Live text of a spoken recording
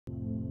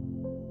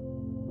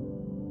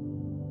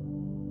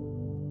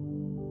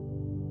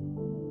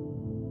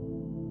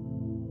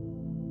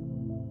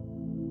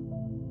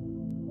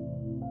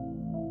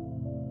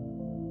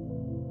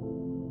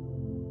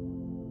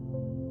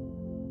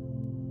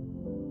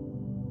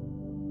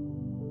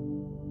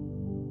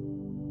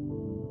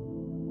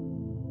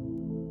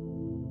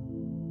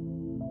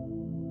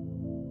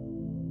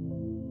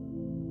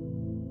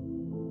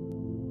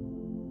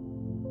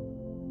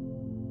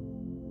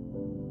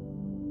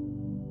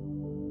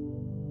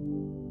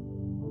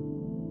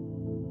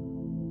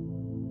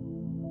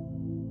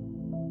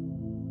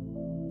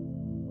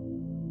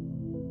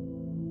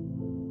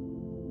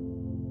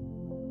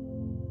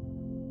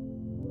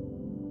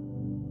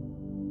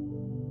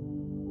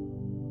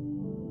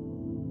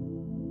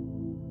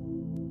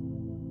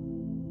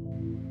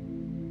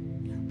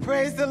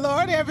Praise the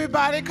Lord,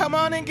 everybody. Come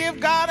on and give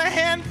God a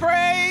hand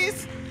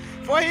praise,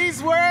 for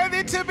he's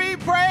worthy to be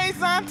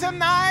praised on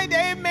tonight.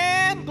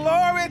 Amen.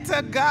 Glory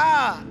to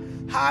God.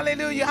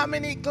 Hallelujah. How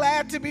many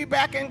glad to be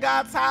back in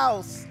God's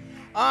house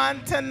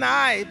on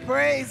tonight?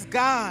 Praise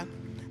God.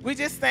 We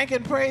just thank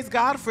and praise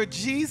God for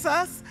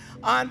Jesus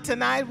on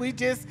tonight. We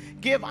just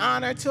give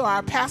honor to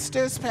our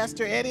pastors,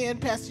 Pastor Eddie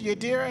and Pastor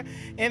Yadira,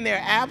 in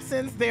their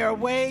absence. They're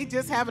away,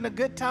 just having a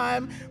good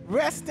time,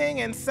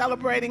 resting and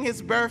celebrating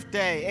his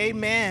birthday.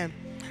 Amen.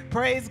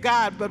 Praise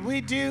God. But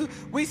we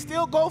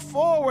still go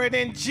forward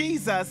in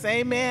Jesus.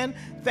 Amen.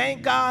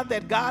 Thank God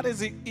that God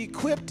has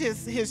equipped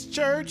his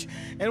church,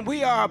 and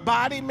we are a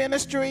body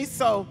ministry.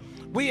 So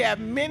we have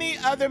many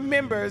other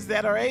members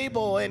that are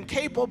able and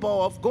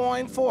capable of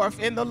going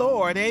forth in the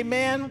Lord.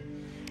 Amen.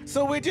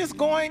 So we're just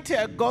going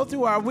to go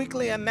through our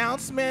weekly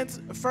announcements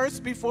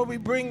first before we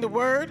bring the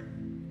word.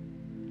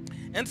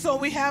 And so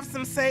we have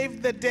some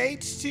save the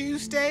dates.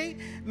 Tuesday,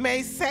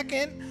 May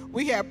 2nd,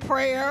 we have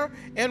prayer,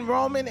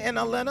 enrollment in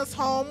Elena's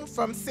home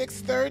from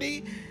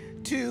 6:30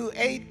 to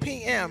 8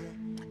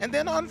 p.m. And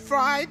then on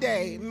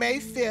Friday, May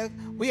 5th,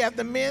 we have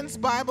the men's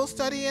Bible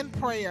study and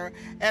prayer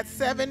at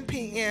 7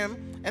 p.m.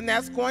 And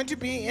that's going to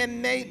be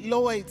in Nate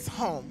Lloyd's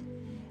home.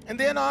 And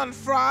then on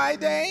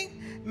Friday,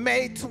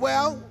 May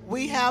 12th,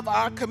 we have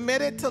our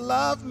Committed to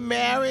Love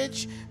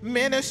Marriage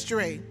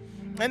Ministry.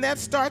 And that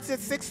starts at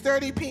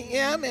 6:30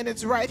 p.m. and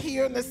it's right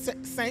here in the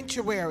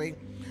sanctuary.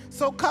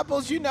 So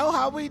couples, you know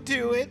how we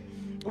do it.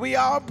 We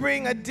all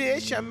bring a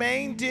dish, a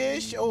main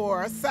dish,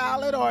 or a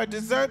salad or a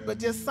dessert, but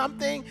just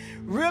something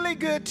really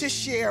good to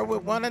share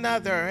with one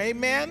another.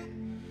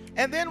 Amen.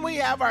 And then we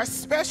have our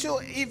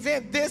special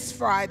event this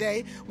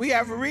Friday. We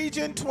have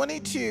Region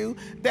 22.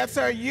 That's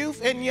our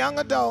youth and young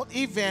adult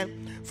event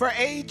for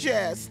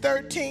ages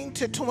 13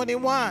 to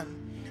 21.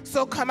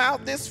 So come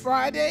out this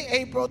Friday,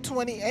 April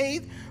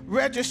 28th.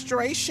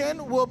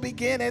 Registration will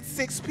begin at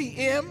 6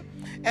 p.m.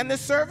 and the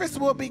service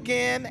will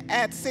begin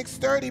at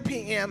 6:30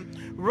 p.m.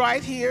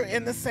 right here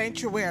in the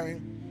sanctuary.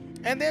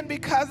 And then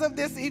because of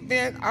this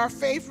event, our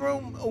Faith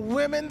Room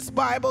Women's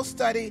Bible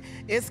Study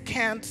is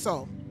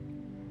canceled.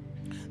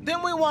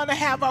 Then we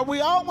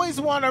always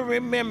want to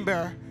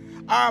remember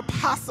our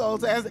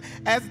apostles as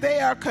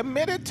they are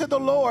committed to the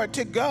Lord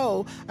to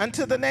go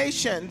unto the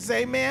nations.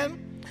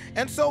 Amen.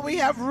 And so we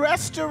have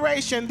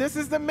Restoration. This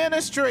is the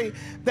ministry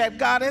that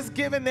God has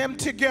given them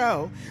to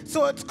go.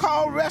 So it's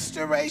called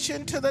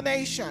Restoration to the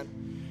Nation.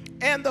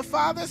 And the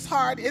Father's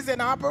Heart is in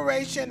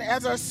operation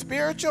as our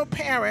spiritual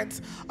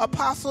parents,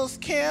 Apostles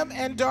Kim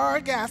and Dora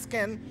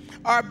Gaskin,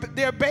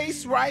 they're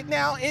based right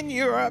now in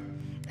Europe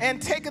and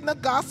taking the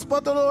gospel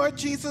of the Lord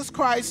Jesus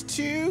Christ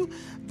to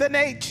the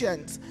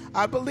nations.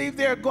 I believe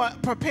they're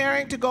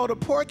preparing to go to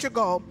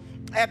Portugal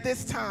at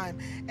this time.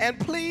 And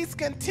please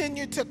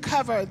continue to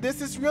cover. This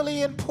is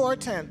really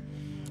important.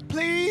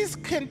 Please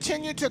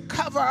continue to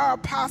cover our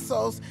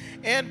apostles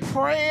in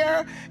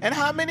prayer. And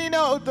how many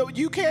know that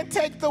you can't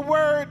take the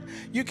word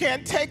to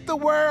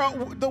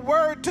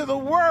the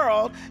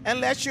world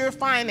unless you're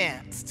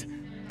financed?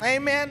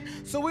 Amen.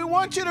 So we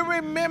want you to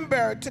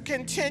remember to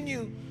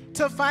continue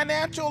to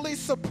financially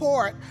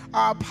support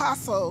our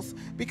apostles,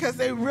 because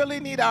they really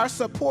need our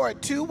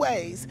support two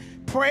ways.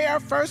 Prayer,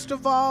 first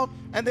of all,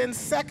 and then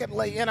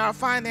secondly, in our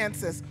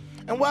finances.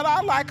 And what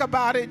I like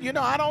about it,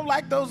 I don't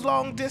like those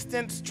long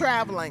distance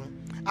traveling.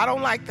 I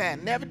don't like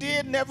that. Never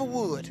did, never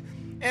would.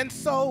 And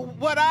so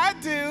what I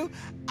do,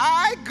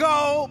 I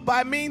go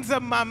by means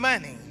of my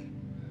money.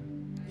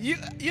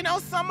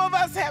 Some of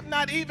us have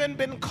not even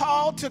been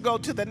called to go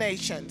to the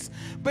nations.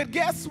 But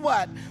guess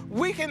what?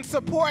 We can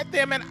support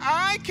them, and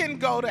I can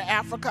go to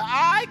Africa.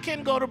 I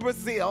can go to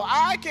Brazil.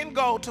 I can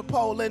go to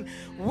Poland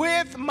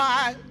with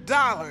my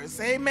dollars.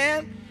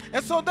 Amen?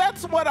 And so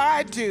that's what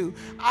I do.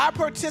 I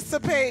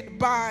participate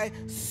by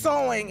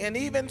sowing, and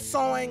even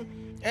sowing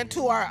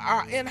into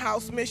our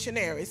in-house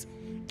missionaries.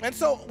 And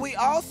so we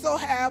also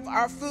have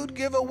our food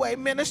giveaway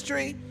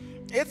ministry.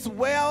 It's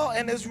well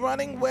and is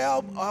running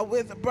well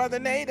with Brother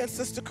Nate and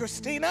Sister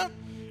Christina.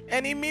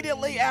 And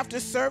immediately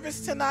after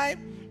service tonight,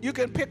 you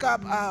can pick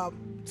up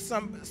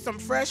some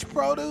fresh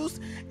produce,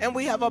 and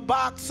we have a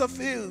box of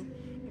food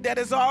that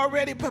is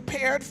already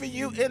prepared for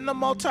you in the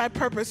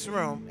multi-purpose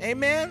room.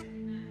 Amen?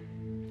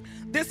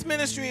 This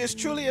ministry has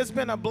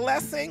been a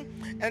blessing,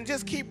 and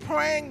just keep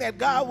praying that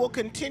God will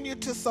continue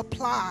to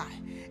supply.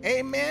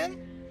 Amen?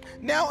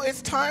 Now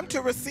it's time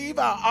to receive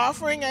our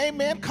offering.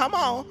 Amen? Come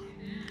on.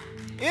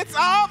 It's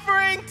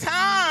offering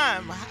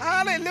time.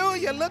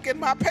 Hallelujah. Look at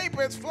my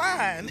paper, it's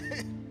flying.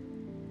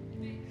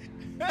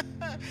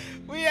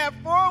 We have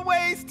 4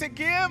 ways to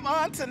give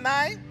on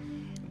tonight.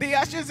 The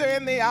ushers are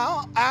in the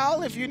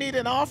aisle. If you need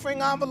an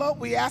offering envelope,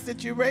 we ask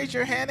that you raise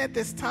your hand at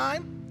this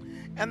time.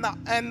 And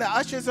the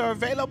ushers are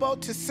available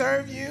to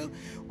serve you.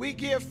 We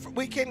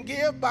can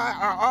give by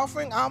our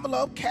offering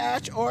envelope,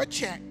 cash, or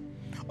check.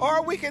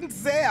 Or we can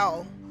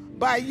Zelle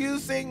by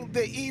using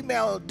the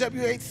email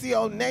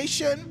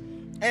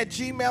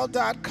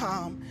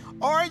whconation@gmail.com.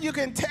 Or you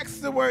can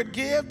text the word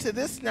give to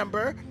this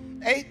number,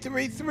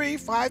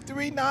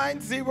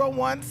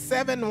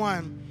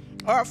 833-539-0171.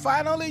 Or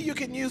finally, you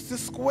can use the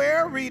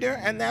Square Reader,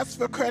 and that's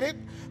for credit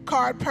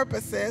card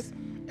purposes.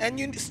 And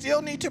you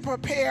still need to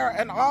prepare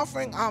an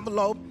offering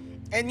envelope,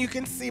 and you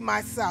can see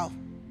myself.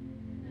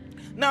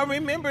 Now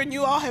remember,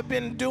 you all have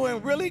been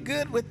doing really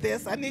good with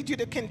this. I need you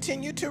to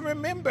continue to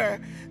remember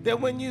that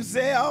when you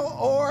Zelle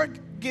or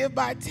give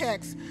by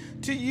text,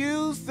 to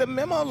use the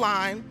memo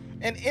line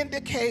and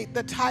indicate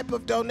the type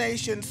of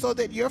donation so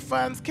that your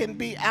funds can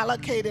be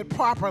allocated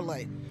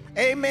properly.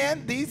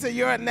 Amen. These are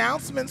your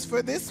announcements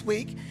for this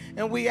week,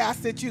 and we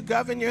ask that you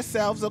govern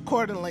yourselves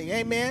accordingly.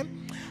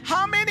 Amen.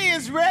 How many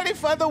is ready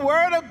for the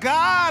word of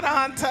God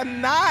on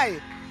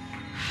tonight?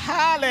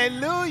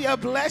 Hallelujah.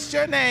 Bless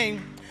your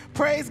name.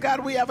 Praise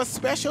God. We have a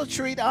special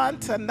treat on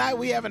tonight.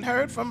 We haven't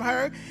heard from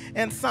her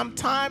in some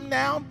time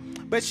now,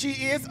 but she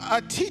is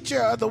a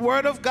teacher of the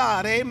word of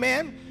God.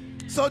 Amen.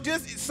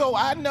 So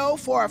I know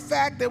for a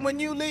fact that when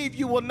you leave,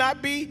 you will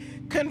not be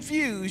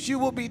confused. You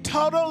will be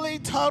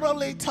totally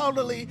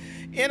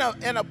in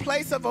a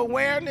place of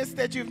awareness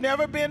that you've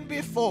never been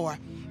before.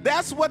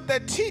 That's what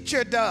the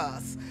teacher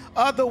does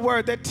of the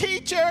word. The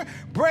teacher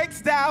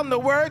breaks down the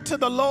word to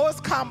the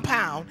lowest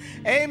compound.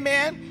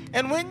 Amen.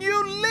 And when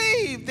you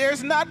leave,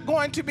 there's not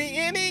going to be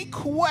any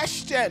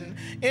question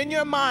in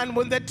your mind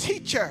when the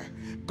teacher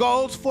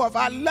goes forth.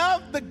 I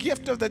love the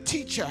gift of the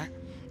teacher.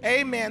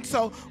 Amen.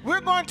 So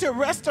we're going to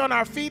rest on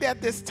our feet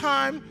at this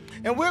time,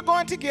 and we're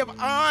going to give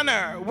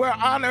honor where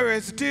honor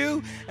is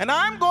due. And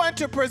I'm going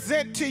to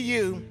present to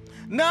you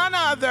none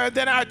other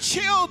than our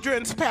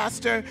children's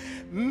pastor,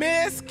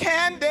 Miss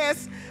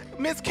Candice.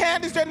 Miss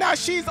Candice, now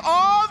she's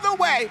all the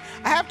way.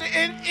 I have to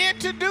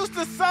introduce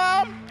to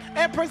some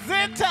and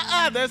present to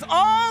others,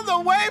 all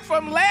the way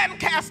from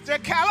Lancaster,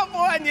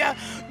 California,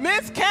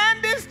 Miss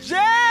Candice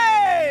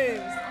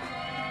James.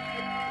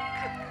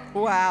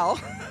 Wow.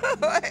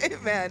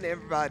 Amen,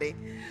 everybody.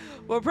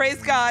 Well,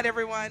 praise God,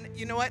 everyone.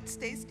 You know what?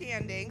 Stay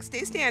standing.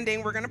 Stay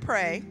standing. We're going to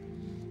pray.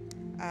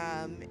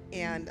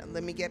 And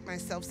let me get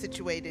myself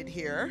situated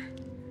here.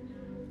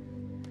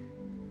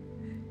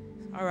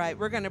 All right,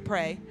 we're going to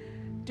pray.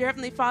 Dear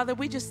Heavenly Father,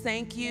 we just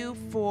thank you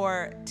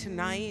for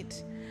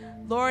tonight.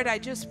 Lord, I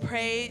just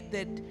pray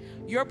that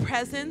your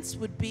presence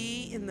would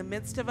be in the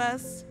midst of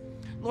us.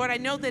 Lord, I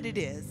know that it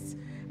is.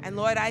 And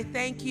Lord, I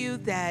thank you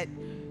that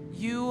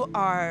you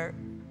are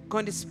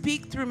going to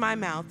speak through my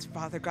mouth,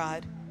 Father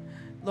God.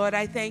 Lord,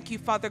 I thank you,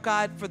 Father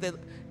God, for the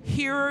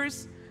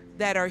hearers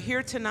that are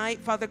here tonight.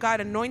 Father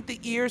God, anoint the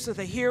ears of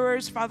the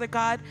hearers, Father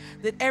God,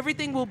 that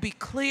everything will be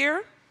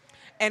clear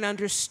and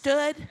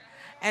understood.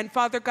 And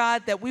Father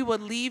God, that we will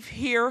leave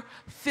here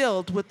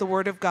filled with the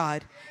word of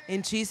God.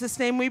 In Jesus'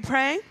 name we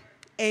pray.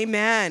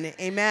 Amen.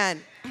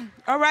 Amen.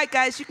 All right,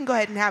 guys, you can go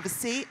ahead and have a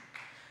seat.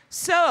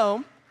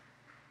 So,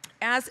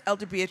 as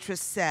Elder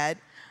Beatrice said,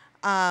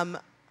 I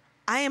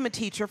am a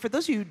teacher. For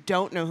those of you who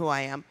don't know who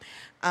I am,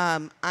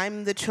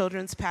 I'm the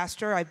children's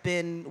pastor. I've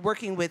been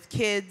working with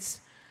kids.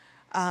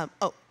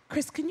 Oh,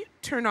 Chris, can you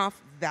turn off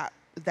that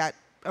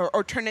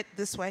or turn it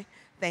this way?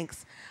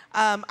 Thanks.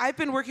 I've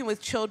been working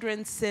with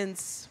children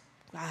since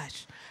I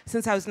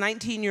was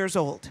 19 years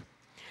old.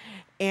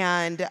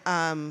 And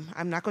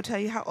I'm not going to tell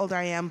you how old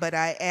I am, but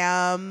I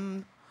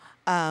am,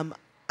 I'm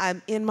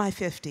in my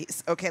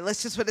 50s. Okay,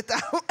 let's just put it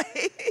that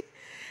way.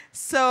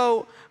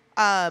 So,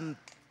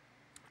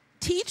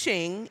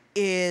 teaching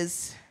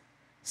is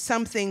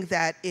something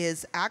that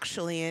is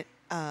actually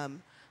a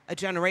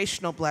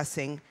generational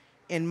blessing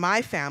in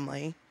my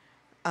family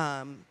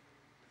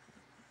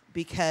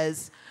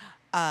because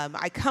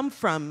I come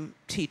from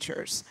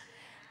teachers,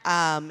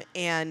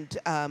 and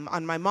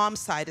on my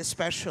mom's side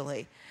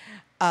especially.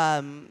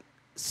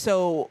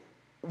 So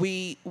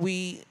we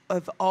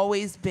have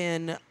always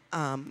been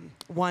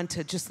one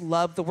to just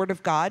love the Word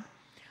of God.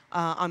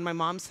 On my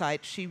mom's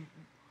side,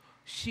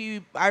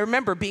 I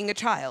remember being a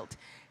child,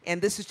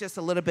 and this is just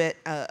a little bit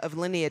of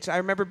lineage. I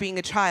remember being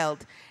a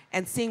child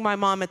and seeing my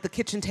mom at the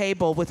kitchen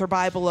table with her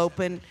Bible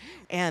open,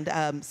 and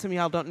some of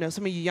y'all don't know,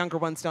 some of you younger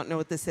ones don't know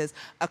what this is,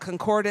 a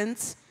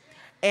concordance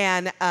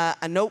and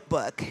a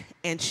notebook,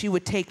 and she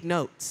would take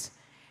notes,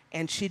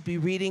 and she'd be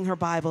reading her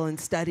Bible and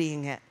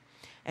studying it.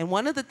 And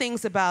one of the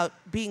things about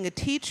being a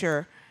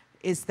teacher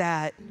is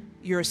that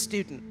you're a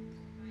student.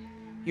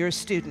 You're a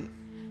student,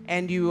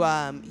 and you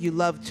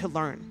love to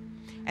learn.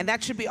 And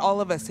that should be all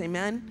of us,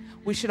 amen?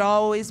 We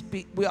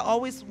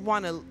always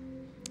want to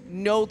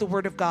know the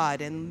Word of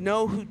God and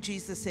know who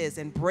Jesus is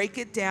and break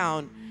it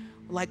down.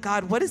 Like,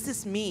 God, what does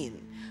this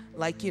mean?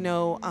 Like,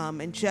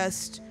 and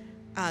just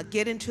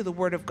get into the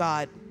Word of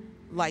God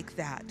like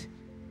that.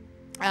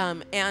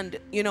 And,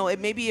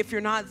 maybe if you're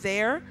not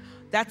there,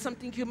 that's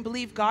something you can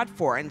believe God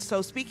for. And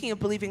so speaking of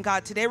believing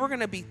God, today we're going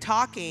to be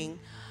talking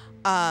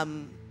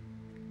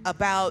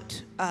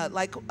about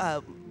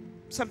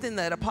something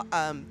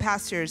that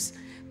pastors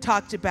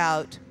talked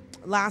about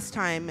last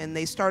time, and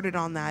they started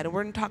on that. And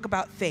we're going to talk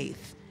about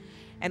faith.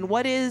 And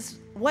what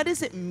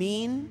does it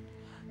mean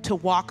to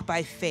walk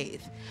by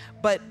faith?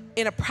 But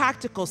in a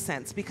practical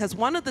sense, because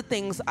one of the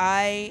things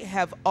I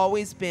have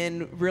always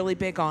been really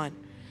big on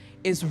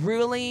is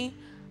really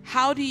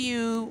how do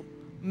you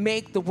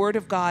make the Word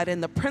of God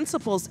and the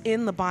principles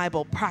in the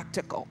Bible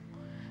practical?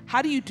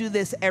 How do you do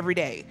this every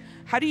day?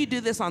 How do you do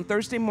this on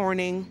Thursday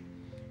morning,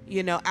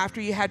 you know,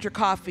 after you had your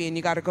coffee and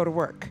you got to go to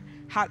work?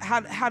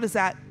 How does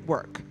that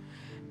work?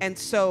 And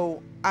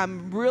so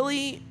I'm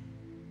really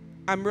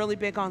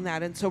big on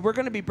that. And so we're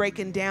going to be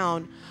breaking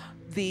down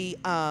the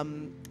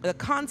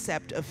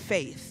concept of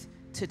faith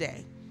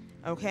today,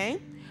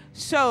 okay?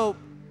 So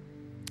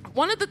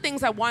one of the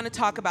things I want to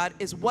talk about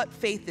is what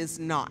faith is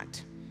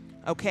not,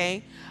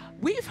 okay?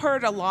 We've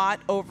heard a lot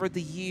over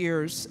the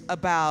years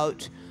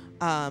about,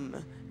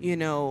 walking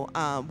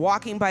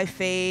by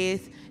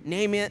faith,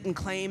 name it and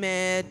claim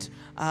it,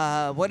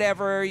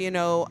 whatever,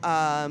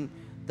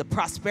 the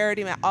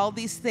prosperity, all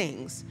these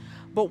things.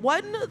 But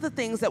one of the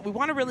things that we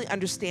want to really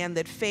understand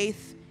that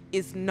faith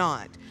is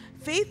not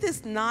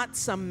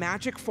some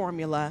magic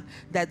formula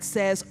that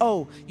says,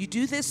 oh, you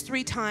do this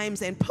 3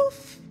 times and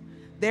poof,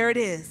 there it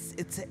is.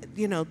 It's,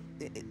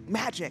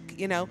 magic,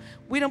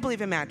 We don't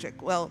believe in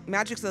magic. Well,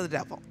 magic's of the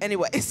devil.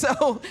 Anyway,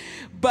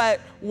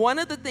 but one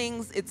of the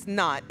things it's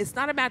not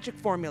a magic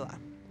formula.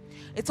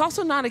 It's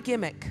also not a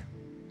gimmick.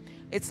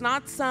 It's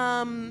not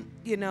some,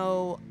 if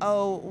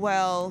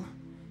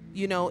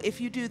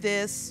you do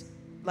this,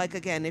 like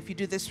again, if you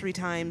do this 3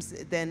 times,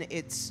 then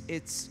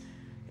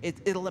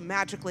it'll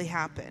magically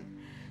happen,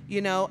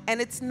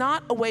 and it's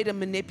not a way to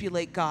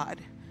manipulate God,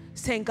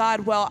 saying,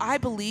 God, well, I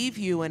believe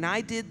you and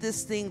I did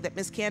this thing that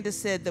Miss Candice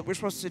said that we're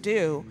supposed to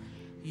do.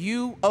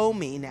 You owe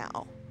me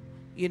now,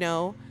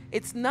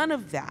 It's none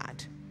of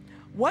that.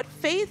 What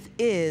faith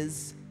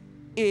is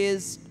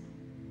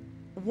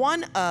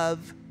one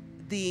of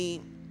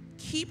the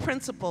key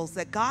principles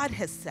that God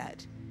has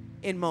set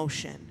in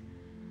motion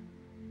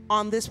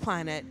on this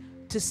planet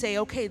to say,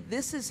 okay,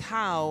 this is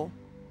how,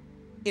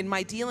 in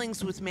my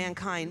dealings with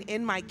mankind,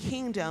 in my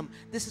kingdom,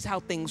 this is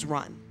how things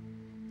run,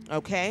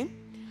 okay?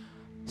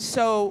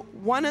 So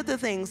one of the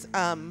things,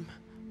 I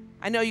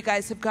know you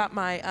guys have got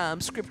my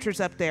scriptures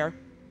up there,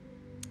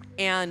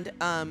 and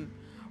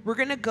we're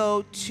going to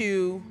go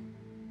to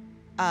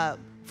 1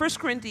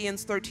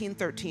 Corinthians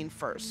 13:13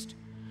 first.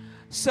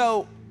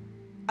 So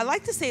I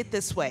like to say it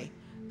this way.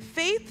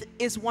 Faith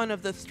is one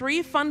of the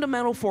 3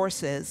 fundamental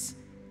forces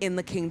in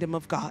the kingdom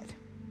of God.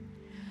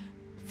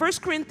 1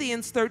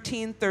 Corinthians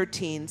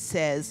 13:13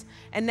 says,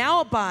 and now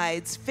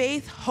abides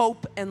faith,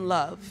 hope, and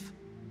love.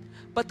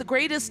 But the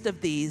greatest of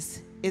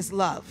these is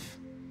love.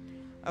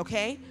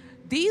 Okay?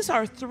 These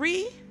are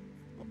 3,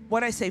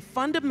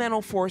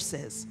 fundamental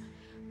forces.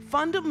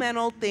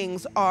 Fundamental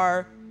things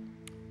are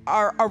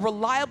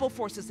reliable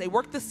forces. They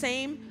work the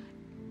same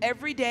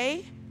every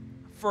day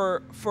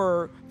for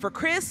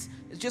Chris,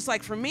 just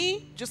like for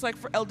me, just like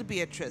for Elder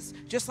Beatrice,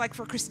 just like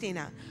for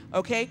Christina,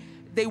 okay?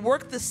 They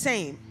work the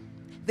same.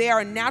 They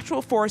are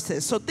natural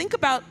forces. So think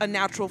about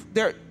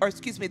they're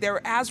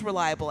as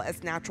reliable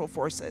as natural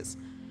forces.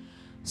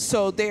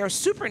 So they are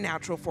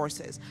supernatural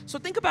forces. So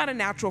think about a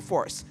natural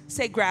force,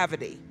 say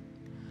gravity.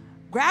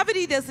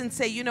 Gravity doesn't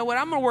say, you know what,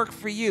 I'm gonna work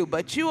for you,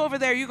 but you over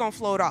there, you're gonna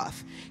float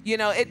off.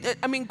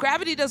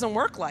 Gravity doesn't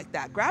work like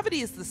that.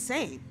 Gravity is the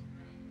same.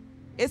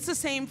 It's the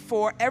same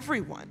for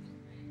everyone,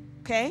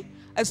 okay?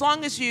 As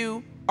long as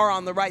you are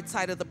on the right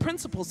side of the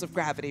principles of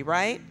gravity,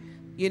 right?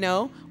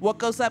 What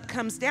goes up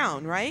comes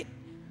down, right?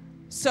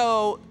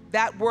 So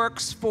that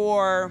works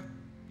for,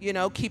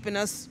 keeping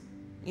us,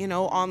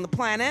 on the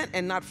planet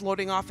and not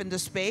floating off into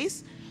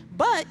space.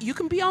 But you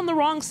can be on the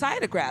wrong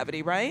side of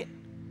gravity, right?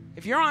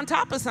 If you're on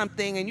top of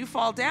something and you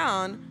fall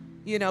down,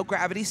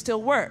 gravity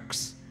still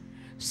works.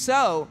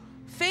 So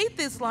faith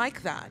is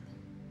like that,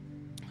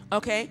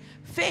 okay?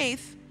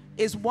 Faith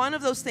is one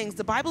of those things.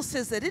 The Bible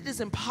says that it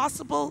is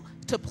impossible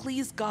to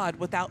please God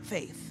without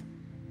faith,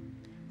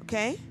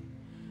 okay?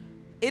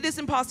 It is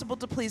impossible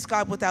to please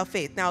God without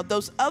faith. Now,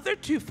 those other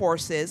 2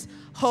 forces,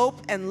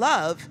 hope and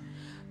love,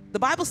 the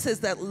Bible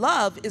says that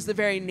love is the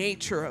very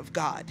nature of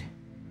God.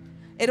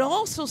 It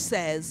also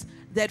says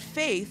that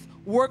faith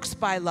works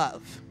by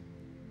love,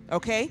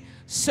 okay?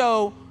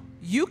 So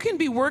you can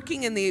be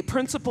working in the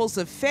principles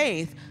of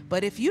faith,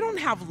 but if you don't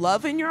have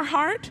love in your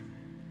heart,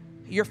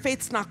 your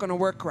faith's not going to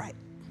work right,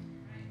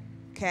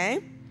 okay?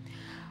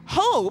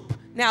 Hope,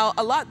 now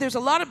there's a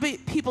lot of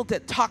people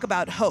that talk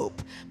about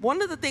hope.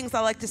 One of the things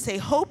I like to say,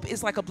 hope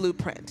is like a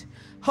blueprint.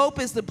 Hope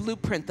is the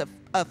blueprint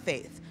of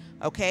faith,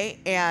 okay?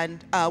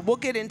 And we'll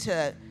get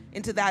into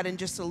that in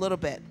just a little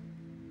bit.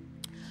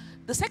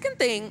 The second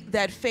thing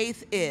that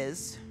faith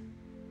is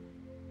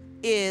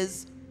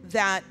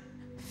that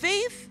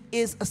faith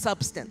is a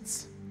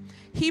substance.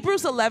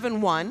 Hebrews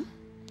 11:1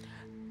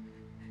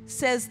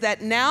 says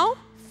that now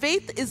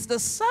faith is the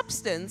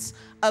substance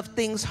of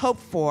things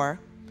hoped for,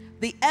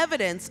 the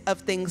evidence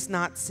of things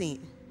not seen.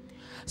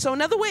 So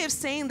another way of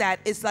saying that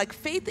is like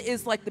faith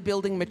is like the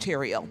building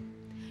material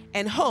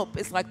and hope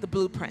is like the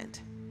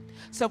blueprint.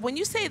 So when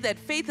you say that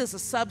faith is a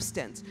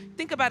substance,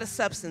 think about a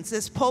substance.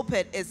 This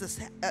pulpit is,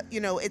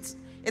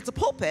 It's a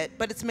pulpit,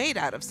 but it's made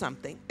out of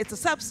something. It's a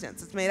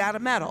substance. It's made out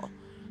of metal.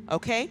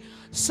 Okay?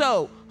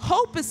 So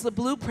hope is the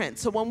blueprint.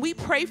 So when we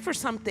pray for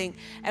something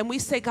and we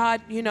say,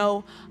 God, you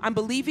know, I'm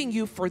believing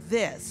you for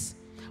this,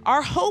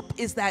 our hope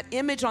is that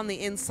image on the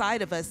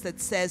inside of us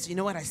that says, you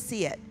know what, I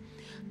see it.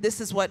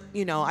 This is what,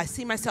 you know, I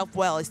see myself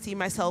well. I see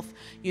myself,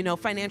 you know,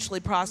 financially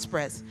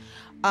prosperous.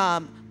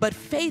 But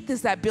faith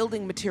is that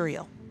building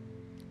material.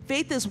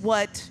 Faith is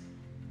what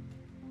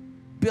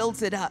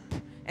builds it up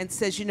and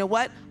says, you know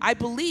what, I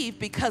believe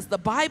because the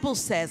Bible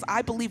says,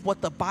 I believe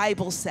what the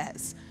Bible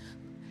says.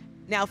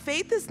 Now,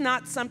 faith is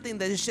not something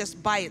that is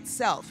just by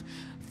itself.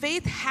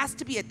 Faith has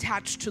to be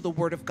attached to the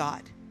Word of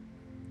God.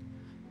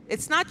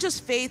 It's not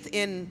just faith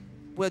in,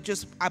 well,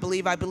 just I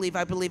believe.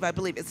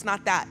 It's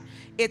not that.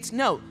 It's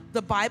no,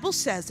 the Bible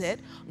says it.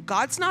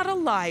 God's not a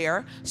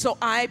liar, so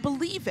I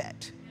believe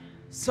it.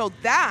 So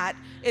that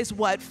is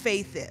what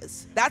faith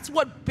is. That's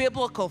what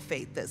biblical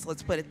faith is.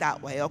 Let's put it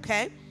that way,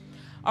 okay?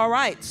 All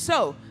right,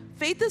 so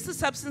faith is the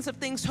substance of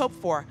things hoped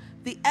for,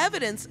 the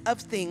evidence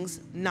of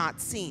things not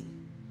seen.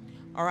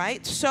 All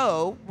right,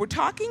 so we're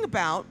talking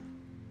about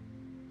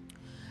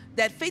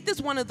that faith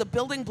is one of the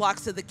building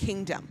blocks of the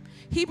kingdom.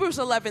 Hebrews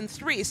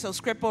 11:3, so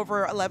skip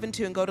over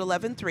 11:2 and go to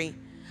 11:3.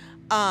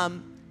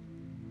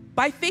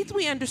 By faith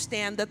we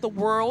understand that the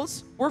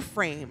worlds were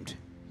framed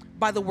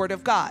by the word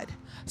of God,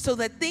 so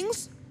that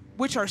things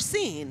which are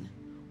seen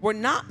were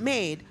not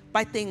made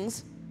by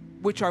things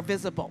which are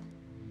visible.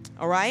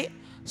 All right?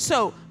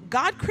 So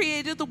God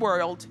created the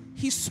world.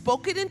 He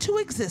spoke it into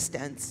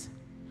existence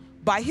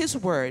by his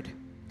word.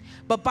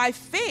 But by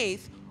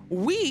faith,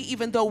 we,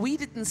 even though we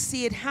didn't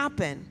see it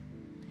happen,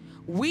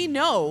 we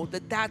know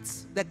that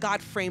that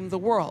God framed the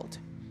world.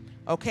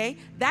 Okay?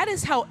 That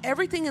is how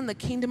everything in the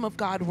kingdom of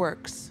God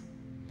works.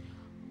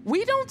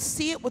 We don't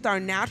see it with our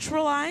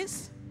natural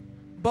eyes,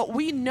 but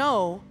we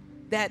know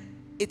that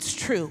it's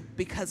true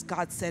because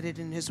God said it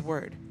in his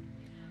word.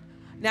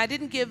 Now, I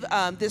didn't give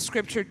this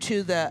scripture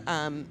to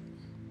the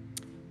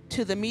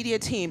media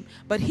team,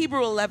 but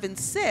Hebrews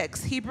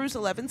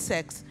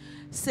 11:6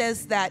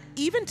 says that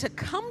even to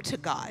come to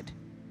God,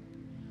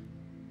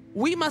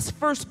 we must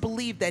first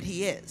believe that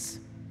he is.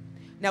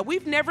 Now,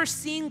 we've never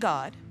seen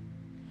God,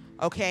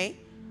 okay?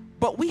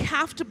 But we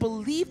have to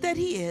believe that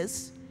he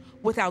is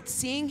without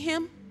seeing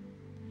him,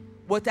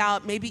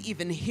 without maybe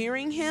even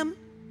hearing him.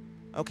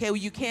 Okay, well,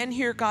 you can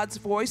hear God's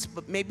voice,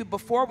 but maybe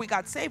before we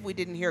got saved, we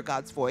didn't hear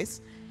God's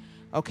voice.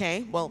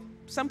 Okay, well,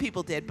 some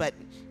people did, but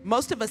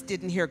most of us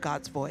didn't hear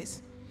God's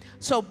voice.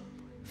 So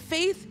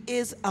faith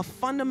is a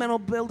fundamental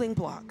building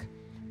block.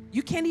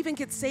 You can't even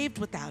get saved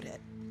without it.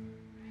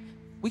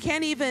 We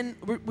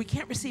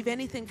can't receive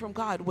anything from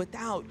God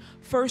without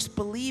first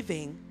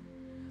believing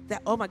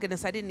that, oh my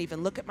goodness, I didn't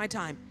even look at my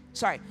time.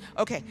 Sorry,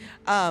 okay.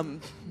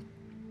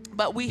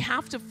 But we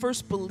have to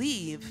first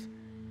believe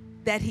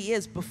that he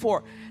is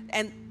before.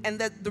 And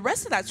that the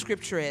rest of that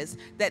scripture is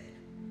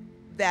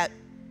that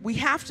we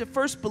have to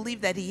first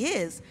believe that he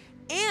is,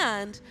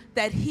 and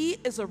that he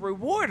is a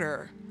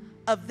rewarder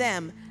of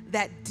them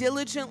that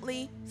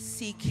diligently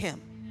seek him.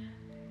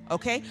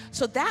 Okay?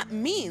 So that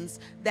means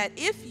that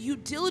if you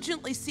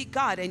diligently seek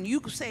God and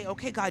you say,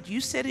 okay, God,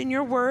 you said in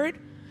your word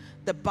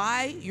that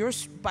by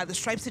the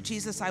stripes of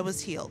Jesus I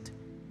was healed.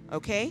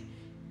 Okay?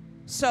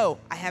 So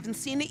I haven't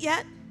seen it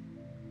yet,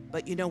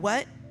 but you know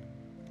what?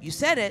 You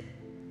said it,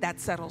 that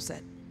settles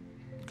it.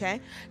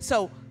 Okay?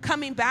 So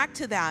coming back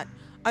to that,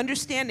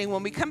 understanding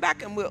when we come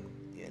back and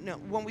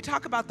when we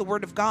talk about the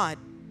word of God,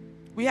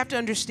 we have to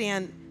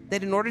understand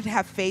that in order to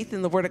have faith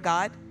in the word of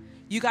God,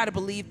 you got to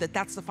believe that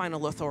that's the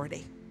final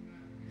authority.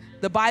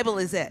 The Bible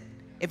is it.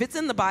 If it's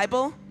in the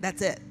Bible,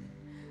 that's it.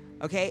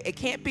 Okay? It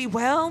can't be,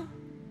 well,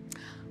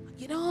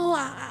 you know,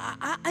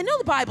 I know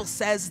the Bible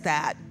says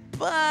that,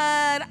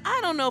 but I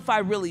don't know if I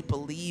really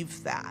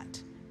believe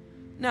that.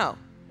 No.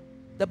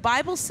 The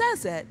Bible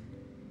says it.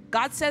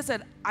 God says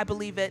it. I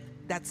believe it.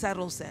 That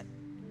settles it.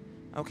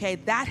 Okay?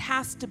 That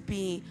has to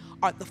be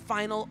the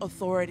final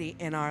authority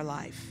in our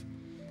life.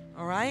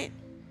 All right?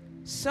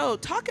 So,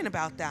 talking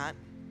about that,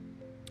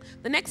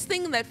 the next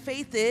thing that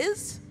faith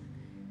is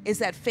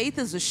that faith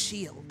is a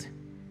shield.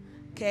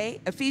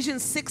 Okay?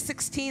 Ephesians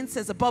 6:16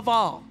 says, above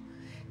all,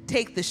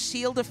 take the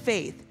shield of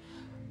faith,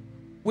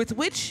 with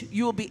which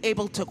you will be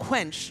able to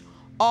quench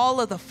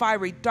all of the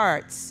fiery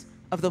darts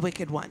of the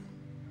wicked one.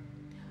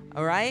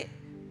 All right?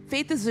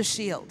 Faith is a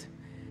shield.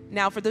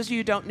 Now, for those of you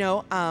who don't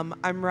know,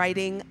 I'm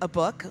writing a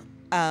book,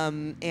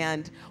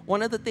 and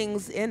one of the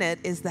things in it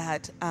is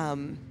that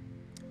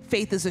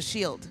faith is a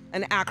shield,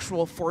 an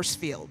actual force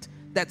field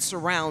that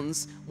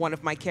surrounds one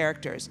of my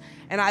characters.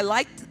 And I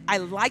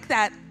like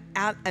that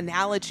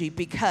analogy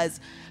because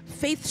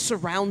faith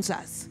surrounds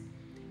us.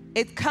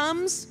 It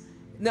comes,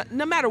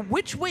 no matter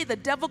which way the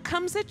devil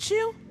comes at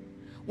you,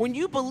 when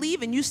you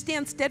believe and you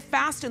stand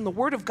steadfast in the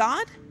word of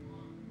God,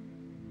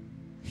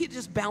 he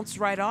just bounced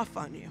right off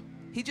on you.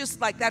 He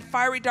just, like that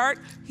fiery dart,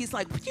 he's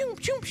like, pew,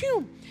 pew,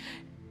 pew.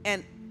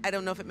 And I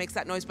don't know if it makes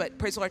that noise, but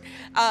praise the Lord.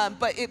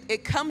 But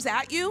it comes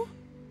at you,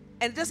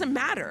 and it doesn't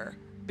matter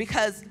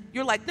because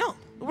you're like, no,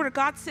 The Word of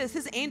God says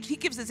He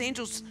gives His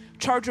angels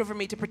charge over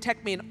me to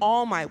protect me in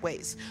all my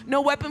ways.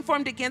 No weapon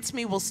formed against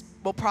me will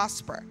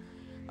prosper.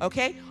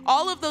 Okay?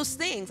 All of those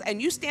things,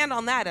 and you stand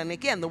on that. And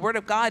again, the Word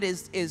of God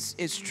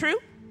is true,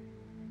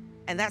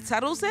 and that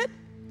settles it.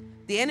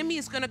 The enemy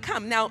is going to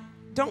come. Now,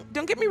 don't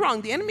get me wrong.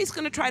 The enemy is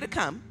going to try to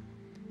come.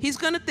 He's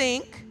going to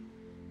think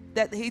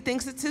that he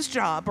thinks it's his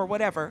job or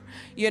whatever,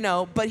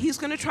 but he's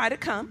going to try to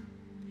come,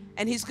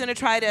 and he's going to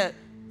try to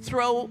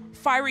throw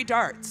fiery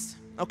darts.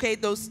 Okay,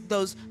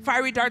 those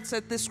fiery darts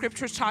that this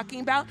scripture is talking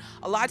about,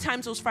 a lot of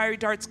times those fiery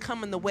darts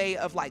come in the way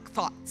of like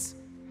thoughts,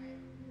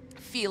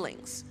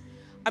 feelings.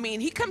 I mean,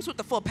 he comes with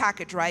the full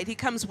package, right? He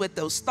comes with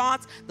those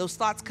thoughts. Those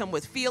thoughts come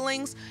with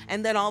feelings,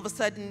 and then all of a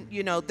sudden,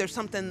 there's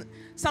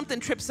something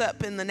trips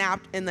up in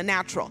the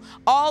natural.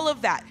 All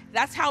of that.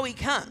 That's how he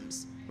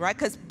comes, right?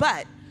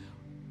 But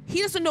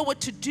he doesn't know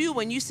what to do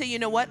when you say, you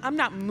know what? I'm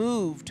not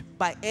moved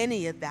by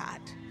any of that.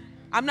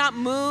 I'm not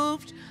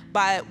moved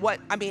by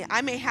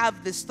I may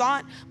have this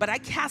thought, but I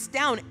cast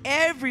down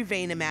every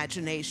vain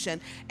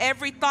imagination,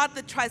 every thought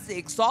that tries to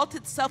exalt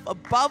itself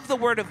above the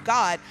Word of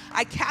God.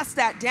 I cast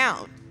that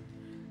down.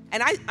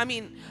 And I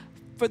mean,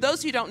 for those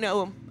of you who don't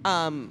know,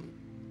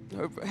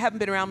 or haven't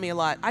been around me a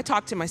lot, I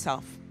talk to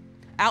myself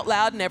out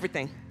loud and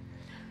everything.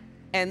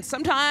 And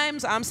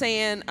sometimes I'm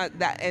saying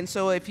that, and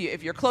so if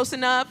you're close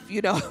enough,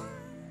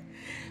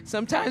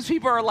 sometimes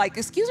people are like,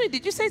 "Excuse me,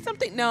 did you say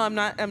something?" No, I'm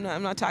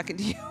not talking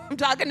to you. I'm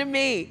talking to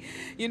me.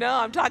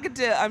 I'm talking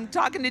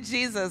to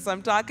Jesus.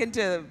 I'm talking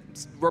to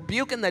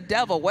rebuking the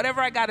devil, whatever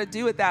I got to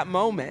do at that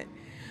moment.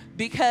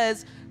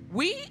 Because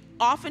we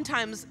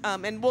oftentimes,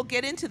 and we'll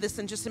get into this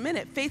in just a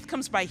minute, faith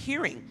comes by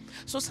hearing.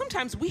 So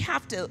sometimes we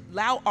have to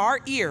allow our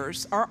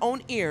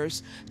own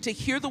ears, to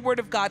hear the Word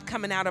of God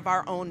coming out of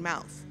our own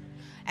mouth.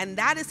 And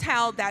that is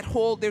how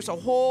there's a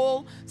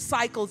whole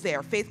cycle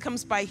there. Faith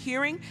comes by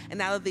hearing,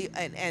 and out of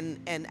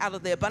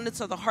the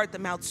abundance of the heart, the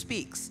mouth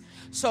speaks.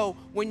 So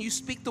when you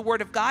speak the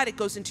Word of God, it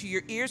goes into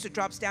your ears, it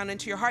drops down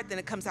into your heart, then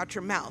it comes out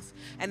your mouth.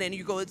 And then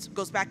it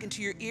goes back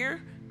into your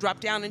ear, drop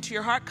down into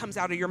your heart, comes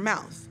out of your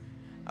mouth.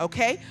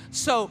 Okay?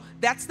 So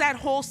that's that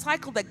whole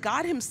cycle that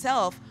God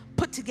Himself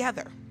put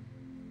together.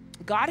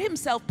 God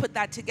Himself put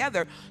that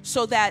together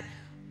so that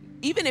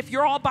even if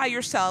you're all by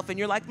yourself and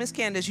you're like Miss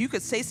Candice, you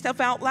could say stuff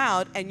out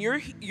loud and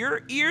your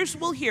ears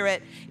will hear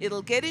it.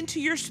 It'll get into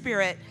your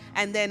spirit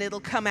and then it'll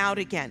come out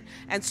again.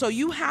 And so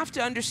you have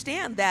to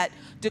understand that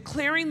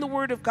declaring the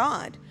Word of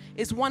God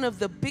is one of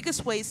the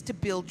biggest ways to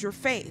build your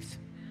faith.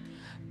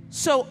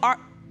 So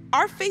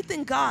our faith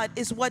in God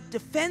is what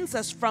defends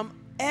us from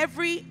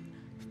every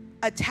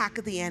attack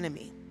of the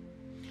enemy.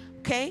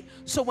 Okay?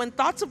 So when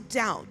thoughts of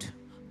doubt,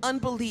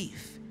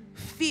 unbelief,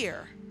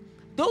 fear,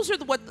 those are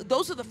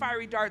the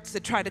fiery darts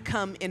that try to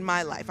come in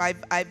my life.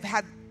 I've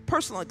had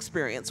personal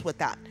experience with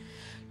that.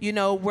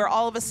 Where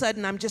all of a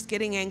sudden I'm just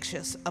getting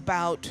anxious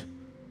about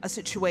a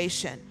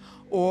situation,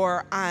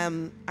 or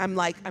I'm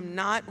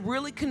not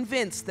really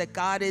convinced that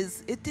God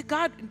is it. Did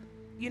God,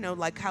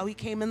 like how He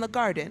came in the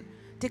garden?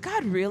 Did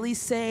God really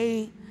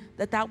say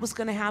that was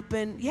going to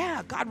happen?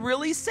 Yeah, God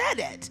really said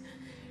it.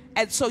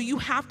 And so you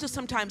have to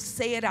sometimes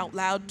say it out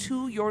loud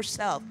to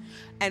yourself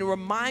and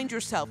remind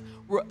yourself,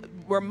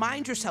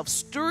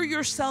 stir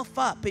yourself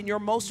up in your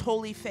most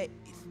holy faith.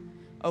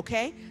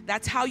 Okay?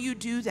 That's how you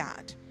do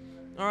that.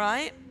 All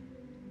right?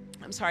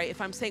 I'm sorry if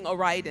I'm saying all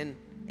right and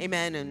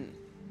amen, and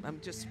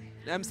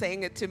I'm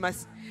saying it to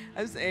myself.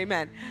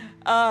 Amen.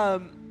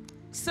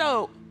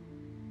 So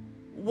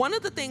one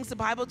of the things the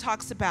Bible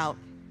talks about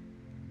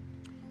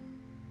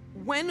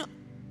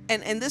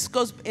and this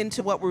goes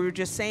into what we were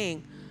just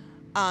saying,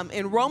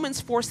 in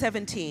Romans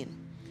 4:17,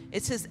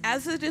 it says,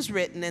 as it is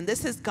written, and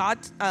this is God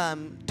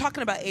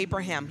talking about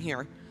Abraham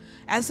here.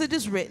 As it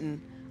is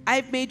written, I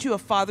have made you a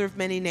father of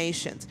many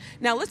nations.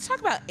 Now let's talk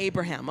about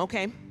Abraham,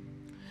 okay?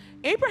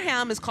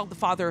 Abraham is called the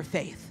father of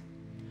faith.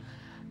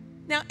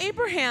 Now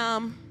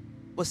Abraham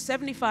was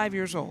 75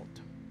 years old.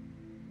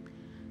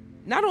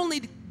 Not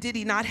only did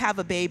he not have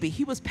a baby,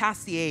 he was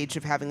past the age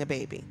of having a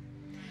baby.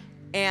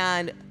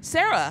 And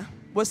Sarah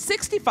was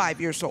 65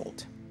 years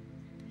old.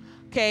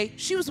 Okay,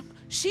 she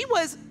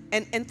was,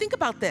 and think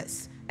about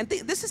this. And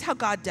this is how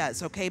God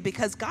does, okay?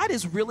 Because God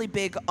is really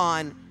big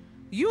on,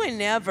 you ain't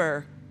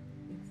never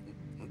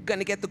going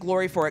to get the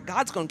glory for it.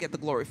 God's going to get the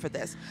glory for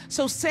this.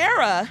 So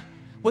Sarah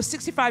was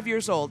 65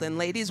 years old. And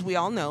ladies, we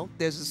all know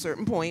there's a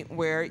certain point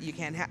where you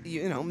can't have,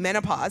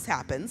 menopause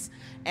happens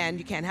and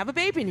you can't have a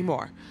baby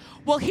anymore.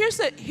 Well, here's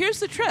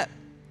the trip,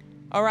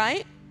 all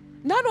right?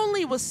 Not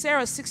only was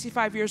Sarah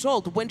 65 years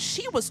old, when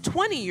she was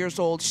 20 years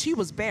old, she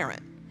was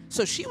barren.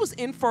 So she was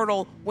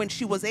infertile when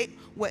she was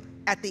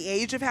at the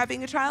age of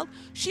having a child.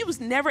 She was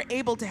never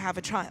able to have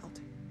a child,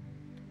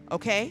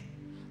 okay?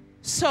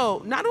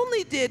 So not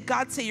only did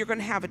God say you're going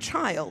to have a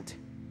child,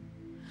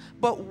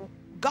 but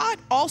God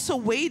also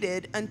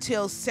waited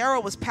until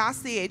Sarah was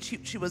past the age.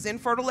 She was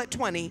infertile at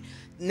 20.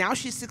 Now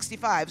she's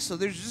 65, so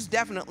there's just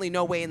definitely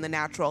no way in the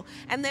natural.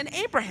 And then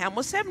Abraham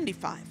was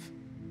 75.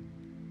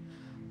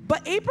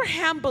 But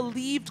Abraham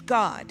believed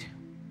God.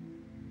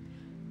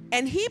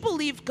 And he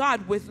believed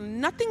God with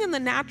nothing in the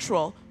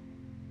natural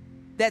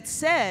that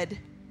said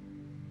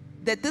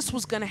that this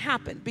was going to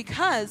happen,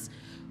 because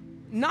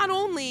not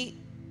only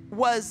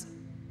was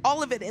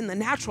all of it in the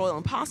natural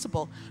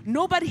impossible,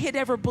 nobody had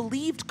ever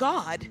believed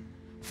God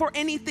for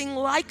anything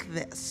like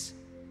this.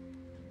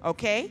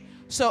 Okay?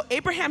 So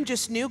Abraham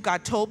just knew,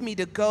 God told me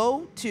to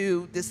go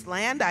to this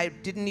land. I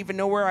didn't even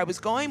know where I was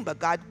going, but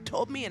God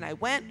told me, and I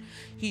went.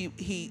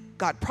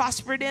 God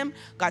prospered him.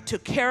 God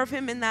took care of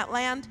him in that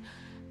land.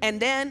 And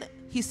then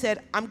he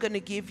said, I'm going to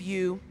give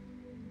you,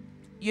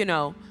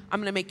 I'm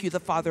going to make you the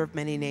father of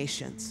many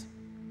nations.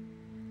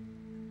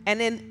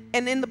 And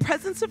in the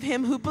presence of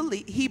him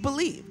he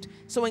believed.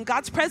 So in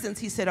God's presence,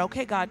 he said,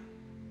 okay, God,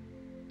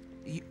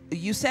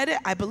 you said it,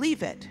 I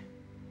believe it.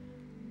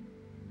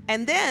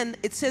 And then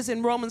it says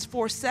in Romans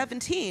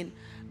 4:17,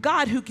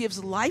 God who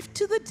gives life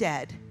to the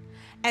dead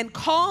and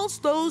calls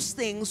those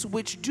things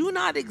which do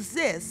not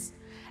exist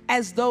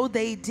as though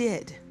they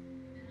did.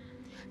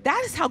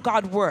 That is how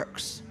God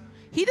works.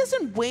 He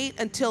doesn't wait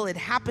until it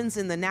happens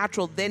in the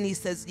natural, then he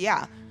says,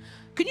 yeah.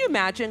 Can you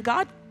imagine?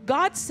 God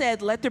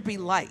said, let there be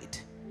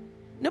light.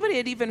 Nobody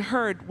had even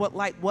heard what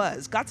light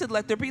was. God said,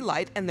 let there be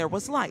light, and there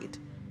was light.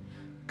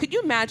 Could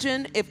you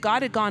imagine if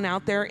God had gone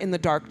out there in the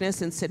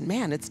darkness and said,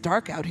 man, it's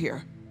dark out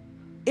here?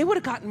 It would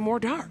have gotten more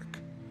dark.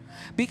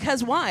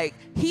 Because why?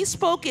 He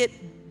spoke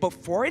it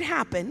before it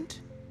happened,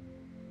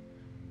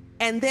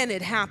 and then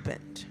it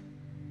happened.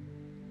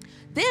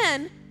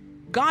 Then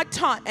God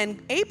taught,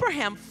 and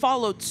Abraham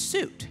followed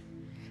suit.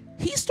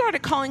 He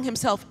started calling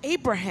himself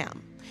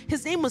Abraham.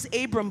 His name was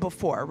Abram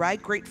before,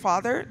 right? Great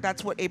father,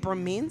 that's what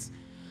Abram means.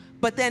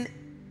 But then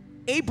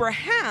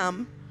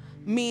Abraham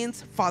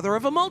means father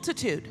of a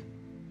multitude.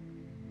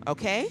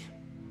 Okay?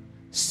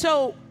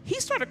 So he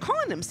started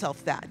calling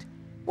himself that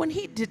when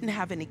he didn't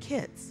have any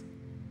kids.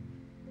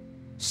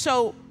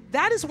 So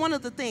that is one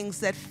of the things,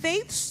 that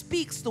faith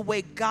speaks the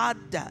way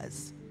God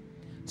does.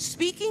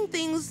 Speaking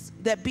things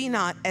that be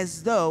not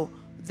as though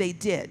they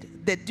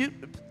did, that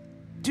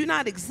do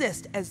not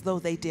exist as though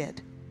they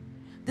did.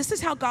 This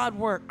is how God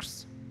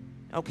works,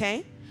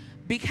 okay?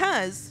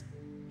 Because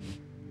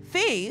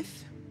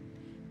faith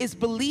is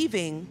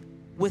believing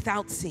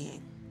without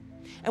seeing.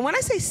 And when I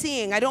say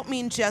seeing, I don't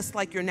mean just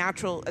like your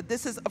natural,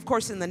 this is of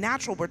course in the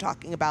natural we're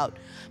talking about,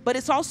 but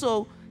it's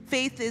also,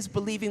 faith is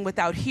believing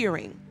without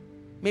hearing.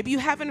 Maybe you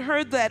haven't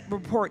heard that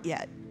report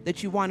yet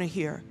that you want to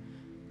hear,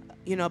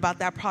 about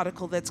that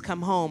prodigal that's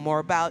come home, or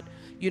about,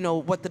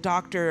 what the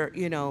doctor,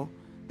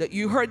 that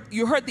you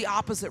heard the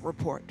opposite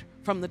report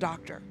from the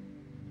doctor.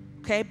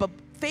 Okay, but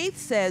faith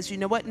says, you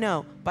know what?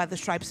 No, by the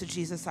stripes of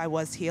Jesus I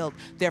was healed.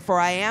 Therefore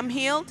I am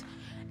healed,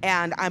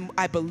 and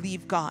I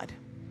believe God.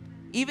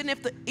 Even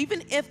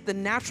if the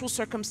natural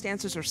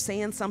circumstances are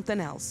saying something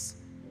else,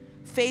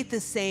 faith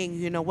is saying,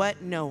 you know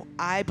what? No,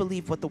 I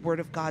believe what the Word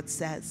of God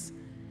says.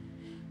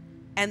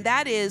 And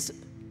that is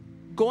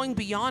going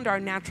beyond our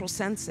natural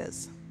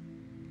senses.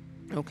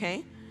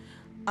 Okay?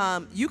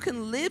 You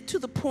can live to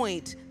the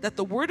point that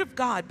the Word of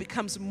God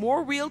becomes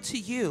more real to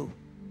you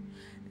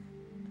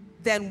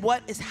than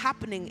what is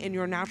happening in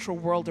your natural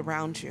world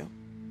around you.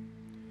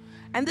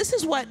 And this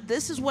is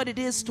what it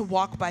is to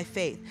walk by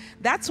faith.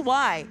 That's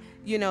why,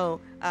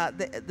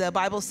 the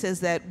Bible says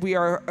that we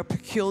are a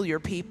peculiar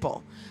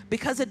people,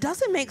 because it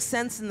doesn't make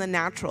sense in the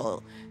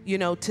natural,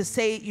 to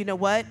say, you know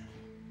what,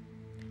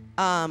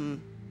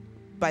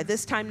 by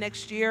this time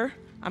next year,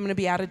 I'm going to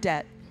be out of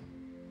debt.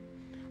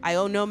 I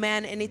owe no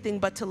man anything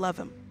but to love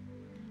him.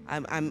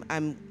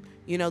 I'm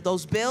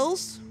those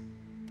bills,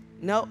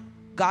 no,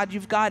 God,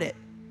 you've got it.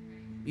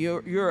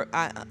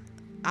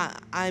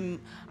 I'm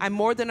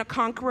more than a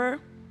conqueror.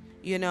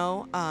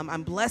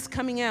 I'm blessed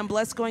coming in, I'm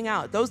blessed going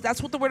out.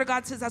 That's what the Word of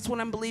God says. That's what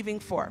I'm believing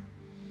for.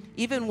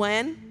 Even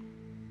when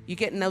you're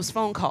getting those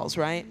phone calls,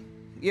 right?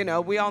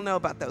 We all know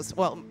about those.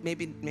 Well,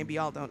 maybe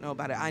y'all don't know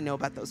about it. I know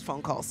about those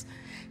phone calls.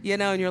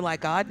 And you're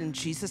like, God, in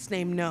Jesus'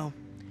 name, no.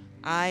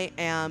 I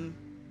am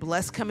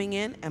blessed coming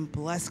in and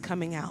blessed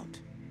coming out.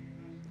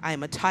 I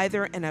am a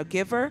tither and a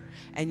giver,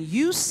 and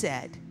you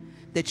said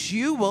that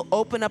you will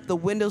open up the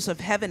windows of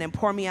heaven and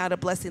pour me out a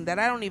blessing that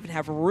I don't even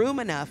have room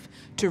enough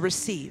to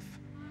receive.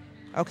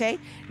 Okay?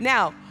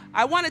 Now,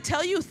 I want to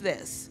tell you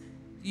this.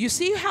 You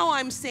see how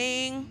I'm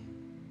saying,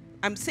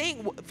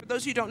 for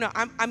those of you who don't know,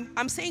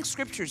 I'm saying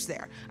scriptures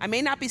there. I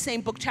may not be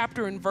saying book,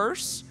 chapter, and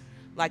verse,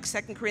 like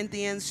 2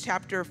 Corinthians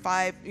chapter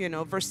 5,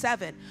 verse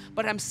 7,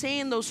 but I'm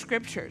saying those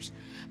scriptures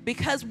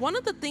because one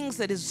of the things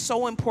that is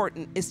so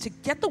important is to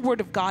get the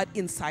Word of God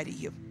inside of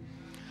you.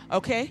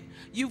 Okay?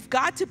 You've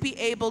got to be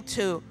able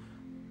to,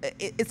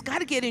 it's got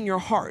to get in your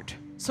heart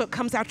so it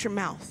comes out your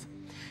mouth.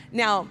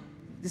 Now,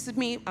 this is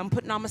me. I'm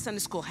putting on my Sunday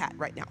school hat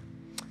right now,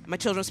 my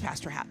children's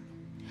pastor hat.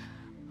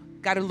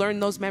 Got to learn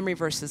those memory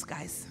verses,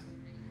 guys.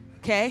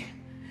 Okay?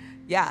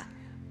 Yeah.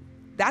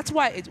 That's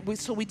why,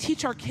 so we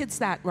teach our kids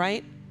that,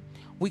 right?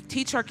 We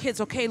teach our kids,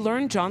 okay,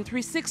 learn John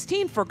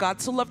 3:16, for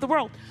God so loved the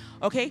world.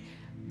 Okay?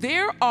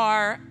 There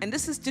are, and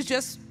this is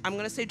just, I'm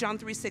going to say John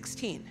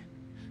 3:16.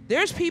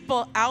 There's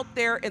people out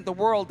there in the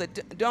world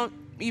that don't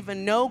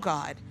even know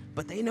God,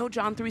 but they know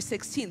John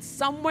 3:16.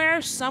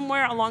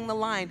 Somewhere along the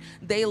line,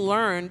 they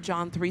learned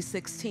John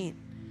 3:16.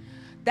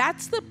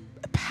 That's the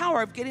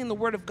power of getting the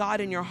Word of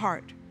God in your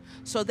heart,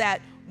 so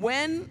that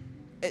when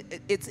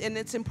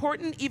it's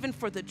important even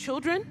for the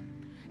children,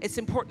 it's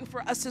important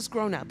for us as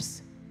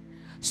grown-ups,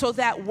 so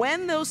that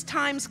when those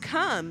times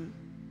come,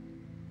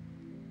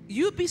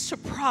 you'd be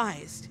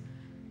surprised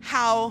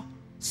how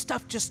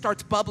stuff just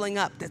starts bubbling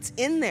up that's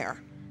in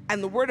there,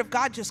 and the Word of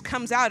God just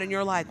comes out, and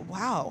you're like,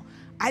 wow,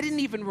 I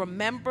didn't even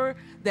remember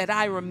that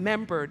I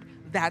remembered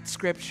that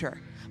scripture.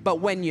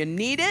 But when you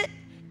need it,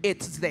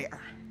 it's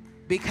there,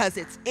 because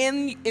it's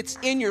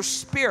in your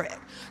spirit.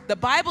 The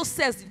Bible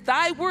says,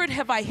 thy word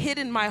have I hid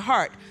in my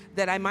heart,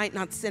 that I might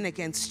not sin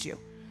against you.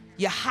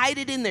 You hide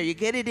it in there, you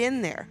get it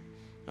in there,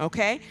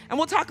 okay? And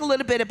we'll talk a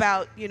little bit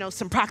about,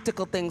 some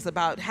practical things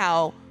about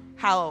how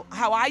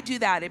I do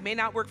that. It may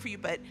not work for you,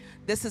 but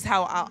this is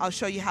how I'll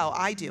show you how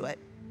I do it,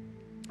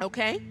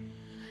 okay?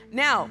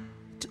 Now,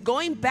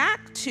 going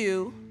back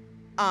to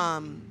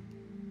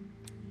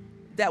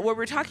that, what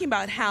we're talking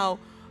about, how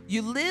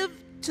you live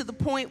to the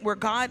point where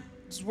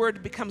God's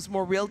word becomes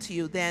more real to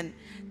you than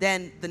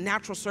the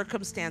natural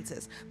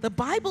circumstances. The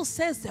Bible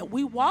says that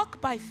we walk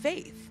by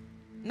faith,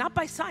 not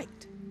by sight,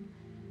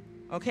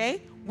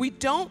 okay? We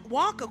don't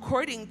walk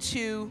according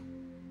to,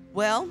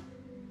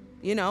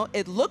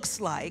 it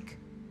looks like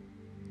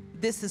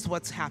this is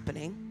what's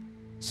happening,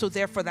 so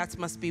therefore that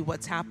must be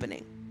what's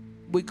happening.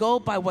 We go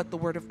by what the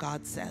Word of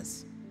God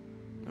says.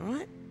 All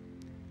right?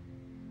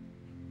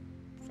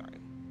 Sorry.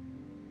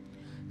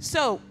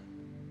 So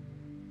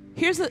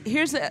here's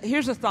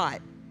a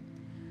thought.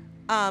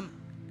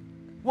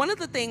 One of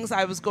the things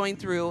I was going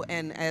through,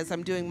 and as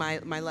I'm doing my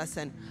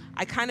lesson,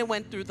 I kind of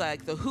went through the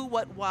who,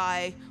 what,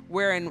 why,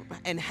 where,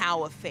 and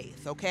how of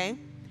faith, okay?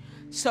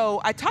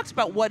 So I talked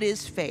about what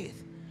is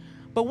faith.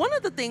 But one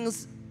of the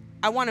things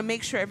I want to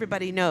make sure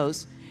everybody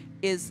knows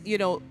is,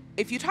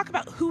 if you talk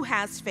about who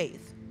has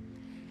faith,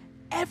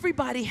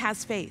 everybody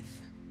has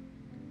faith.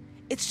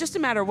 It's just a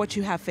matter of what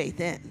you have faith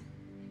in.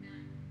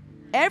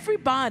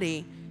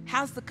 Everybody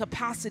has the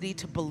capacity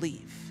to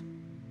believe.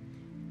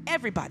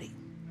 Everybody.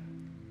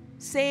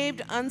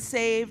 Saved,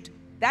 unsaved,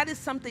 that is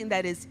something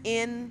that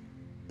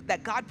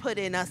that God put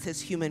in us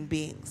as human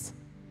beings.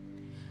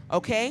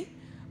 Okay?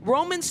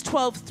 Romans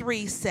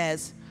 12:3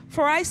 says,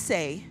 for I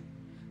say,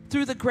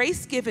 through the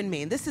grace given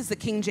me, and this is the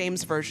King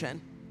James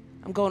Version.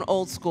 I'm going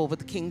old school with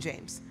the King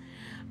James.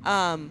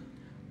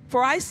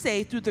 For I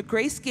say, through the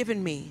grace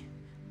given me,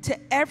 to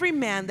every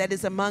man that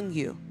is among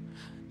you,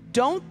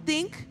 don't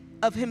think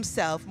of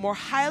himself more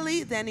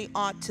highly than he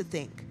ought to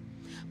think,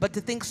 but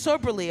to think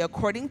soberly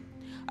according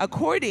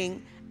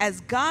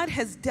as God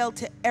has dealt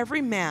to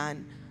every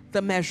man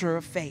the measure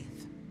of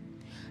faith.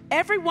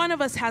 Every one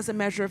of us has a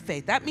measure of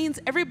faith. That means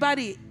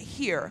everybody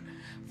here,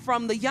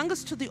 from the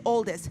youngest to the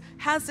oldest,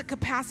 has the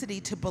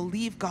capacity to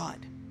believe God,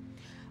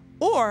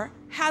 or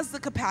has the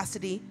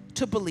capacity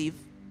to believe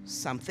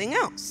something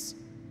else.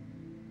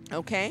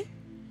 Okay?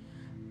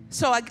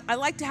 So I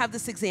like to have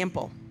this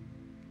example.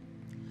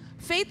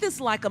 Faith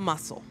is like a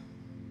muscle.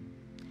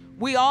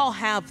 We all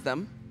have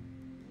them.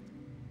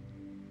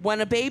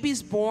 When a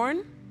baby's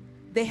born,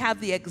 they have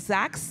the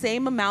exact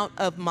same amount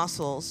of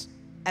muscles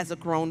as a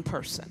grown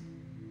person.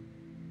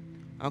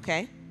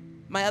 Okay?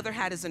 My other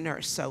hat is a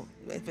nurse, so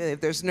if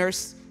there's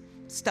nurse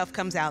stuff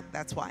comes out,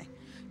 that's why.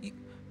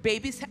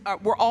 Babies,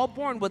 we're all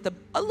born with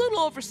a little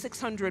over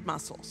 600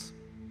 muscles.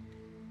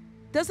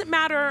 Doesn't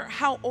matter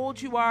how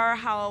old you are,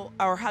 how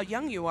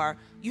young you are,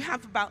 you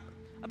have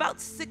about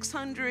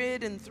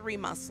 603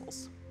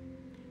 muscles.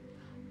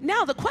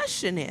 Now the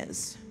question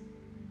is,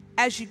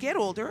 as you get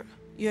older,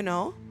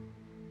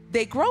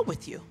 they grow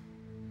with you.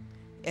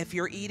 If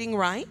you're eating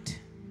right,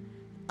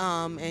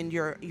 and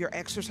you're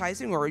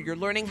exercising, or you're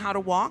learning how to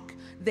walk,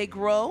 they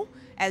grow.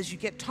 As you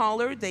get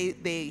taller,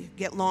 they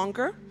get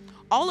longer.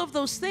 All of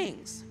those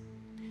things.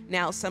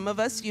 Now, some of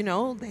us,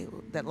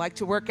 that like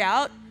to work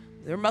out,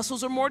 their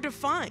muscles are more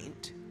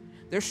defined.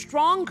 They're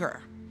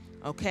stronger,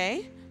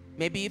 okay?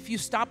 Maybe if you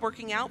stop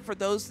working out, for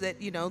those that,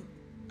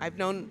 I've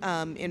known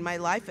in my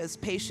life as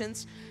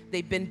patients,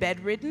 they've been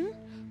bedridden.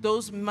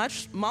 Those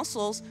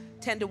muscles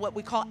tend to what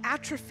we call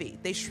atrophy.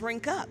 They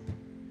shrink up.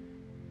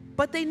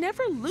 But they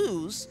never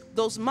lose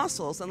those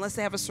muscles unless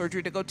they have a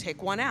surgery to go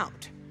take one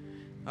out,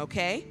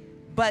 okay?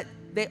 But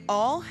we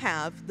all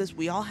have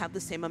the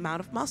same amount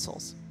of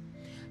muscles.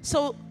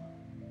 So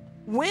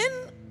when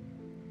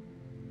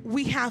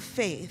we have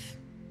faith,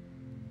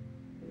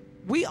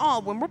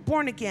 when we're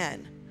born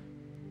again,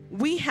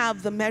 we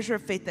have the measure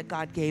of faith that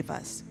God gave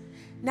us.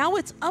 Now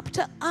it's up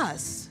to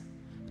us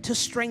to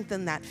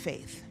strengthen that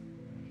faith,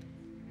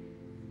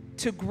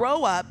 to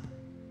grow up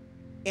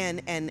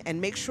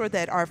and make sure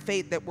that our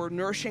faith, that we're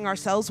nourishing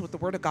ourselves with the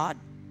Word of God,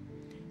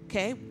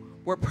 okay?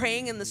 We're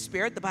praying in the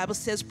Spirit. The Bible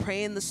says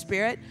pray in the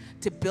Spirit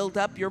to build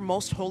up your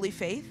most holy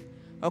faith,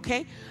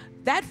 okay?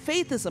 That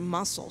faith is a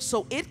muscle,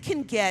 so it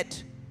can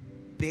get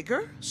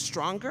bigger,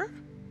 stronger,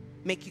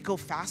 make you go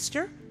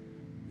faster,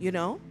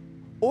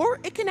 or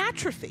it can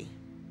atrophy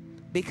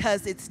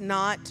because it's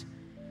not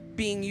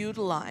being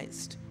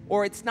utilized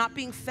or it's not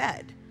being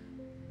fed,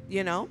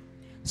 you know?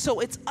 So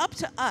it's up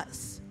to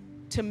us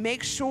to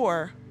make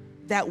sure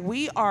that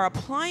we are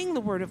applying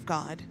the Word of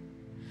God.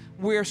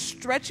 We're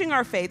stretching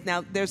our faith.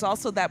 Now, there's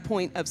also that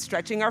point of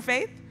stretching our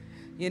faith,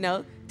 you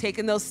know,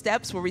 taking those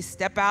steps where we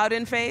step out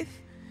in faith,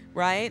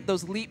 right?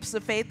 Those leaps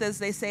of faith, as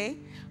they say,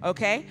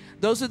 okay?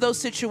 Those are those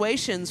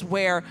situations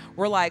where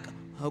we're like,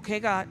 okay,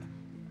 God.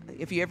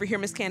 If you ever hear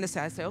Miss Candice,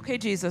 I say, okay,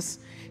 Jesus,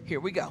 here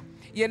we go.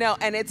 You know,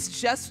 and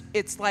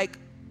it's like,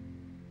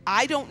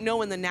 I don't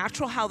know in the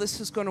natural how this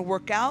is going to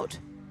work out,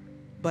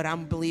 but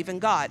I'm believing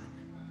God.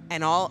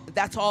 And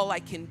that's all I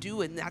can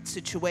do in that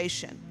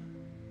situation.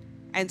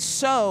 And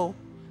so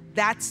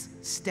that's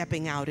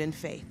stepping out in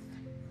faith,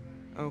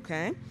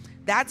 okay?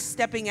 That's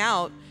stepping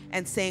out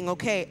and saying,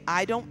 okay,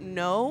 I don't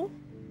know,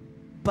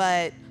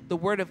 but the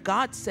Word of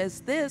God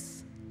says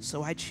this,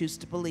 so I choose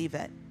to believe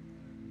it.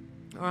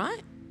 All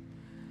right?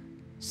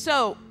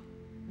 So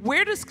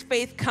where does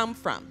faith come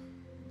from?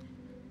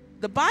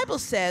 The Bible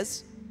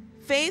says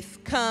faith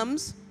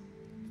comes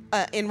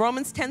in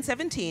Romans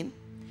 10:17.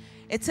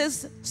 It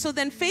says, so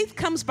then faith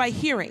comes by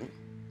hearing,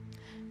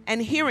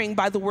 and hearing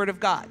by the Word of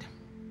God.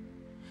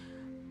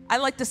 I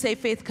like to say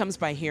faith comes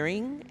by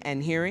hearing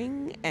and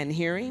hearing and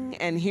hearing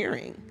and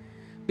hearing,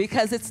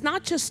 because it's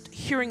not just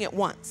hearing it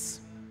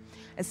once.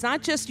 It's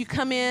not just you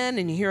come in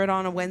and you hear it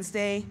on a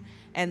Wednesday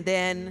and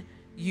then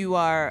you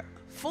are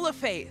full of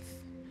faith.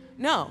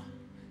 No,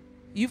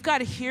 you've got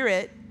to hear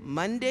it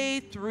Monday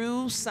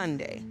through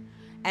Sunday.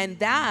 And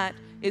that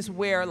is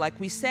where, like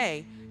we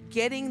say,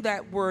 getting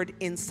that word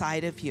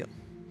inside of you.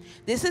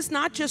 This is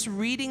not just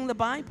reading the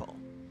Bible,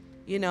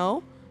 you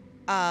know.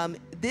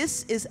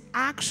 This is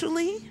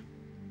actually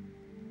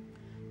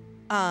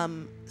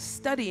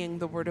studying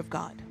the Word of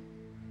God,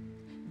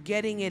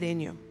 getting it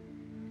in you,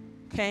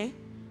 okay?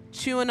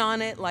 Chewing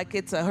on it like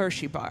it's a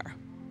Hershey bar,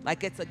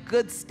 like it's a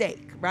good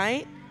steak,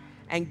 right?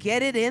 And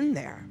get it in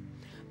there.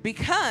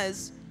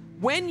 Because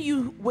when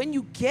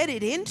you get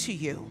it into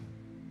you,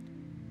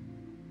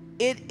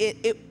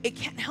 it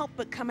can't help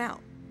but come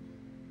out.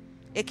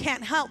 It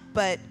can't help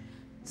but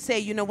say,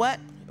 you know what?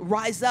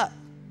 Rise up.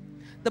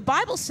 The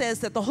Bible says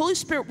that the Holy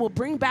Spirit will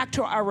bring back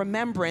to our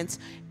remembrance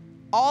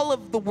all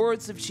of the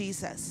words of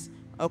Jesus,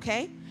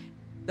 okay?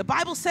 The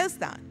Bible says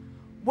that.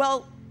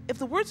 Well, if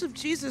the words of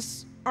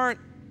Jesus aren't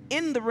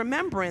in the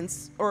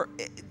remembrance, or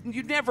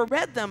you've never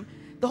read them,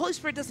 the Holy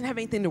Spirit doesn't have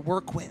anything to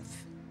work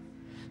with.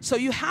 So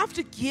you have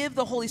to give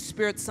the Holy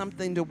Spirit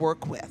something to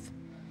work with.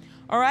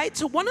 All right?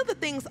 So one of the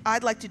things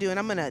I'd like to do, and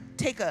I'm going to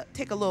take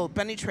a little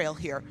bunny trail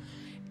here,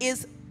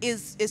 is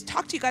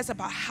talk to you guys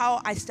about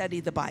how I study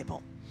the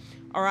Bible.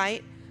 All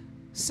right?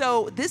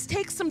 So this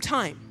takes some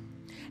time.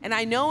 And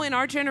I know in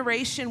our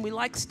generation, we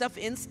like stuff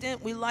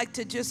instant. We like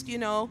to just, you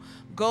know,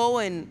 go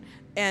and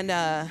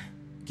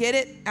get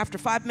it after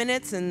 5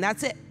 minutes and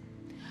that's it.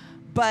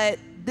 But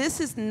this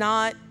is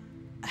not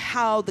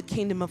how the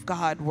kingdom of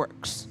God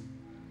works.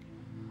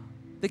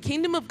 The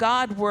kingdom of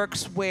God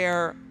works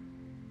where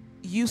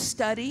you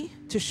study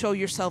to show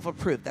yourself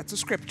approved. That's a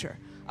scripture.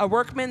 A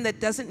workman that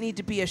doesn't need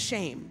to be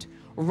ashamed,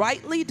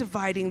 rightly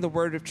dividing the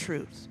word of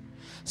truth.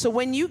 So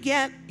when you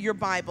get your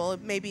Bible,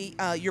 maybe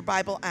your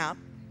Bible app,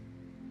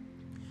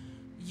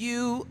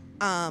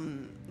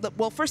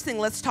 well, first thing,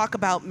 let's talk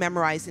about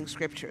memorizing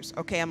scriptures.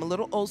 Okay, I'm a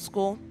little old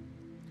school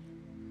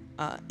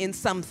in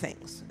some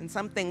things. In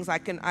some things, I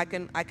can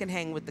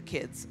hang with the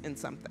kids in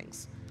some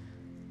things.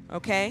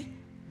 Okay,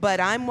 but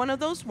I'm one of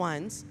those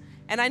ones,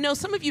 and I know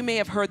some of you may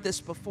have heard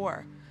this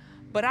before,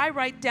 but I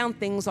write down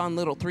things on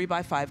little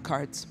 3x5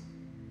 cards.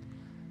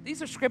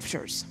 These are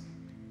scriptures,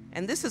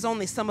 and this is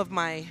only some of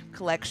my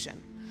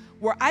collection,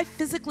 where I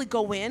physically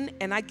go in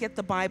and I get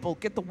the Bible,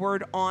 get the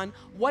word on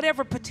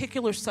whatever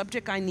particular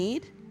subject I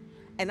need,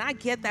 and I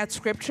get that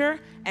scripture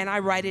and I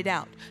write it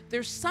out.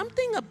 There's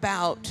something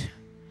about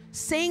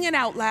saying it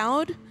out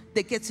loud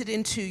that gets it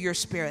into your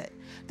spirit.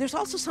 There's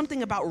also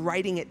something about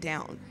writing it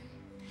down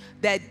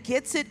that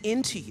gets it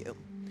into you,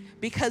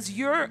 because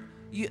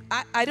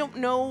I don't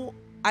know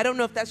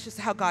if that's just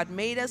how God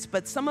made us,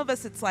 but some of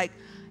us, it's like,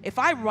 if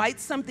I write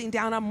something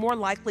down, I'm more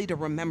likely to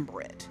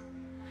remember it.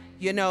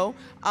 You know,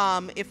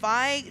 if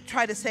I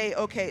try to say,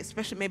 okay,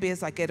 especially maybe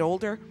as I get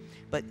older,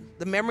 but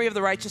the memory of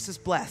the righteous is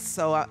blessed.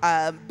 So,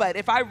 but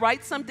if I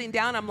write something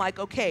down, I'm like,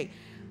 okay,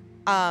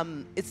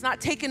 it's not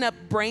taking up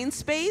brain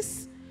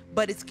space,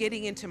 but it's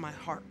getting into my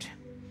heart.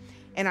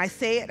 And I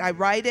say it, I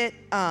write it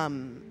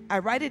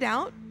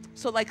out.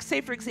 So like,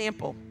 say for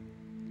example,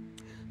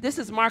 this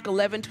is Mark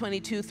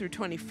 11:22 through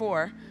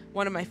 24,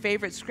 one of my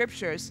favorite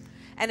scriptures.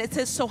 And it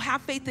says, so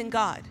have faith in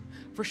God.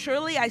 For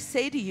surely I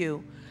say to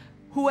you,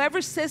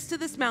 whoever says to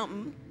this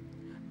mountain,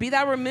 be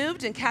thou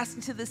removed and cast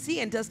into the sea,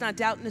 and does not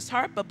doubt in his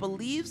heart, but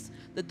believes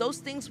that those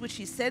things which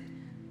he said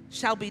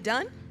shall be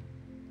done,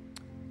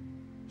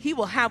 he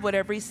will have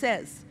whatever he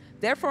says.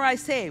 Therefore I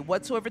say,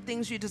 whatsoever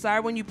things you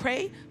desire when you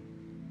pray,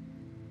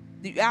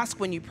 you ask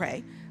when you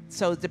pray.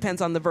 So it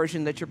depends on the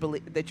version that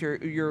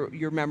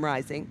you're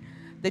memorizing.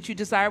 That you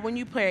desire when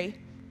you pray,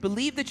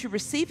 believe that you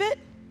receive it,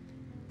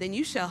 then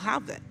you shall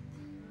have it.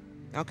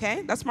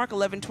 Okay, that's Mark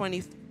 11,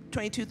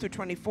 22 through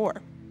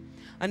 24.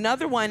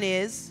 Another one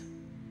is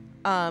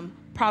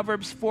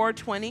Proverbs 4,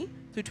 20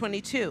 through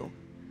 22.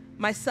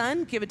 My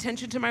son, give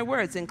attention to my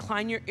words.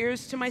 Incline your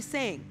ears to my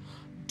saying.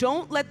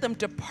 Don't let them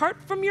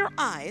depart from your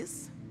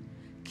eyes.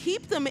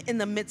 Keep them in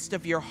the midst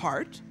of your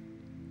heart,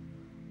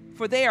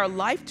 for they are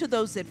life to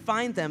those that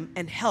find them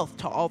and health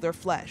to all their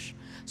flesh.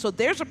 So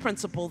there's a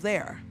principle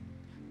there.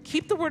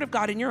 Keep the word of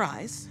God in your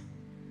eyes,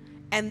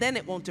 and then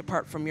it won't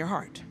depart from your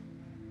heart.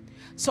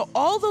 So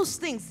all those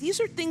things, these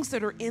are things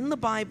that are in the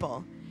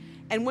Bible.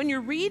 And when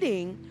you're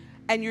reading,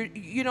 and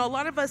you know, a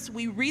lot of us,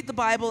 we read the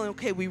Bible, and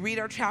okay, we read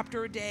our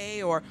chapter a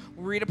day, or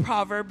we read a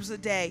Proverbs a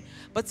day.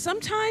 But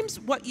sometimes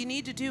what you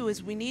need to do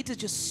is we need to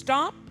just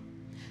stop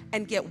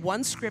and get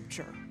one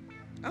scripture.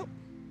 Oh,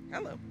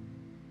 hello.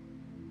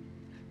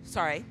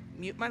 Sorry,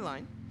 mute my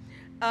line.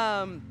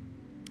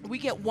 We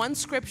get one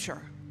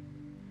scripture,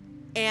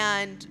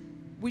 and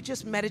we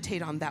just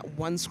meditate on that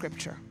one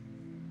scripture.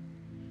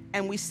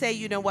 And we say,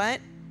 you know what?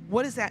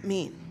 What does that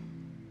mean?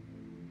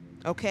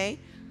 Okay?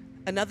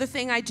 Another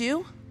thing I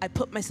do, I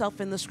put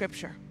myself in the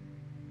scripture.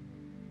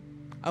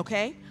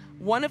 Okay?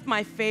 One of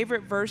my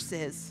favorite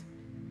verses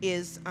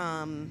is,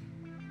 I'm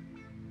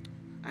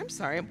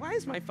sorry, why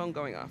is my phone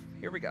going off?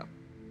 Here we go.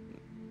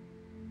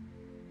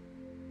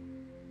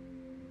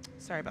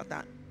 Sorry about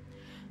that.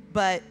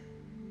 But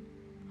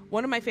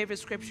one of my favorite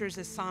scriptures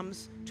is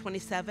Psalms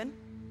 27.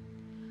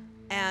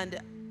 And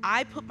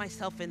I put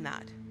myself in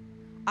that.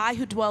 I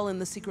who dwell in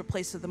the secret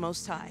place of the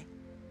Most High.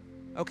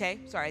 Okay?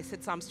 Sorry, I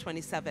said Psalms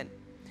 27.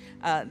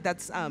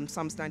 That's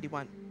Psalms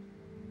 91.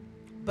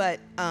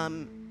 But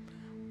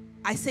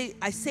I say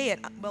it,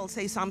 well,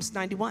 say Psalms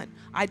 91.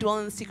 I dwell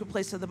in the secret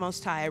place of the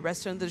Most High. I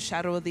rest under the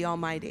shadow of the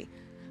Almighty.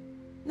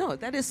 No,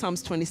 that is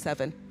Psalms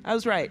 27. I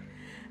was right.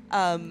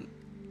 Oh,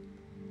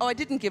 I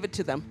didn't give it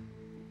to them.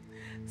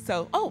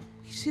 So, oh,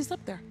 she's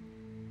up there.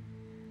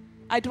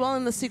 I dwell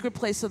in the secret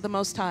place of the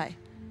Most High.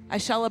 I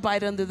shall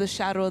abide under the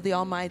shadow of the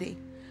Almighty.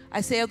 I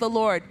say of the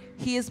Lord,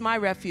 He is my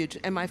refuge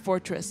and my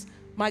fortress.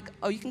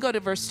 Oh, you can go to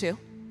verse 2.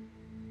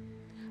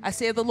 I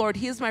say of the Lord,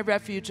 He is my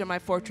refuge and my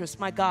fortress,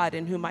 my God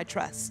in whom I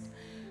trust.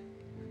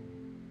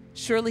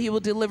 Surely He will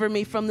deliver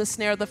me from the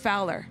snare of the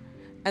fowler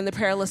and the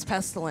perilous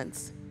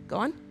pestilence. Go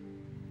on.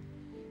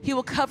 He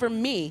will cover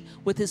me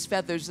with His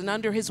feathers, and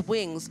under His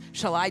wings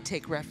shall I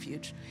take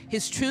refuge.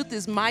 His truth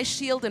is my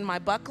shield and my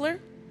buckler.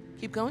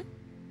 Keep going.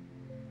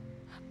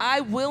 I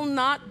will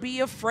not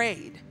be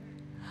afraid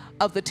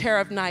of the terror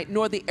of night,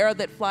 nor the arrow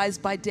that flies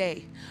by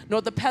day,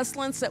 nor the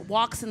pestilence that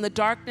walks in the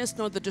darkness,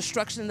 nor the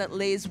destruction that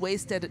lays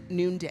waste at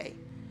noonday.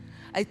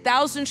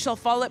 1,000 shall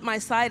fall at my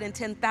side and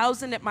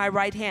 10,000 at my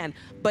right hand,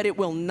 but it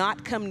will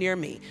not come near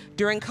me.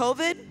 During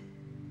COVID,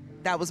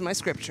 that was my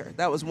scripture.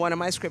 That was one of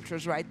my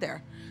scriptures right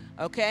there.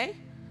 Okay?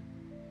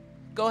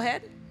 Go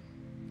ahead.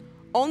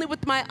 Only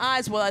with my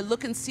eyes will I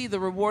look and see the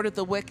reward of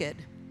the wicked.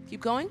 Keep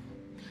going.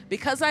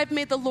 Because I have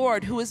made the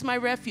Lord, who is my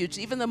refuge,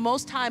 even the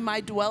Most High, my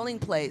dwelling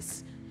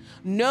place,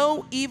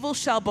 no evil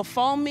shall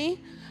befall me,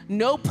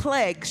 no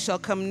plague shall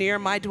come near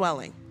my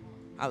dwelling.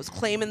 I was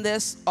claiming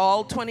this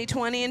all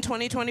 2020 and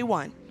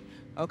 2021.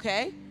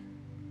 Okay?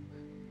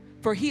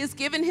 For He has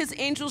given His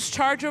angels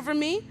charge over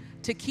me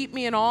to keep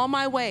me in all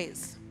my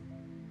ways.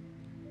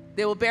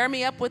 They will bear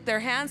me up with their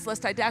hands,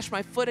 lest I dash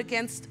my foot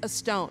against a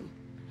stone.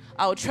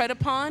 I will tread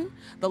upon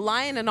the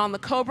lion and on the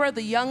cobra,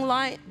 the young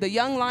lion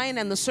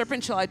and the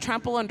serpent shall I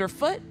trample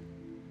underfoot.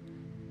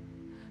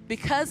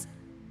 Because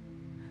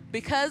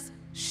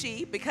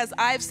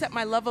I have set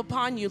my love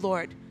upon you,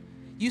 Lord.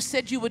 You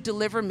said you would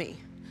deliver me.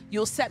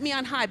 You'll set me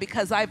on high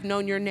because I've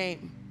known your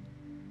name.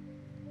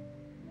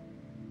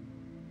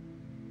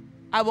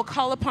 I will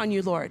call upon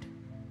you, Lord,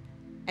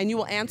 and you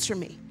will answer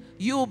me.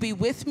 You will be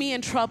with me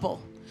in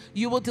trouble.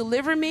 You will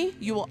deliver me.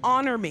 You will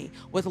honor me.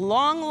 With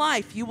long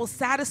life, you will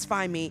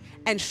satisfy me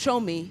and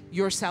show me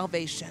your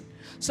salvation.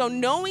 So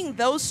knowing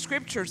those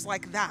scriptures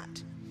like that,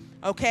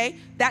 okay,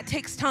 that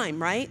takes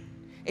time, right?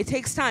 It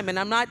takes time. And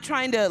I'm not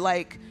trying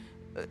to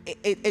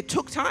it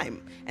took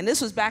time. And this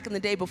was back in the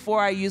day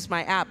before I used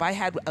my app. I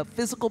had a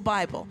physical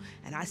Bible,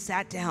 and I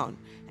sat down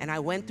and I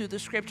went through the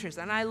scriptures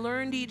and I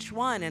learned each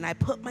one and I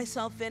put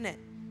myself in it.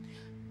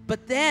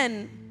 But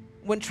then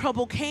when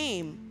trouble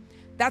came,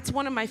 that's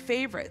one of my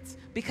favorites,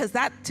 because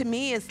that to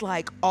me is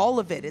like all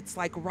of it. It's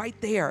like right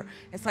there.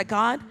 It's like,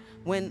 God,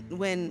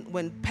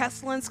 when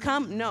pestilence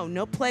come,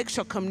 no plague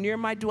shall come near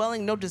my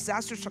dwelling, no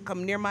disaster shall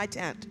come near my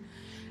tent.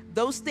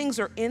 Those things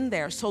are in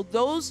there. So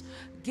those,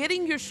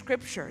 getting your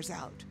scriptures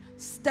out,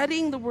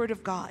 studying the Word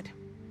of God,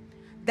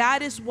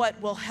 that is what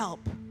will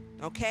help,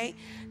 okay?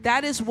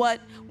 That is what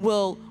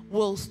will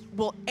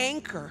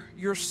anchor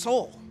your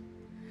soul.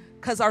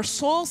 Because our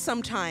soul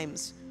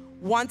sometimes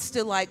wants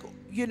to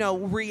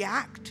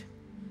react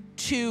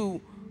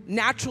to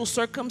natural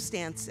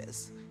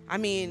circumstances. I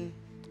mean,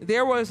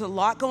 there was a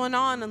lot going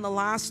on in the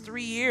last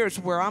 3 years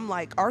where I'm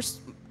like, I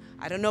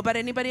don't know about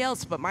anybody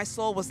else, but my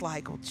soul was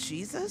like, oh,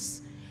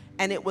 Jesus?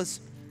 And it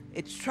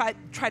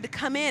tried to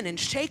come in and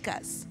shake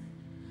us.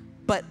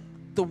 But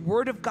the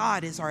Word of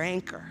God is our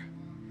anchor.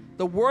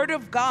 The word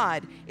of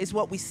God is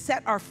what we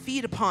set our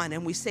feet upon,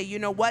 and we say, you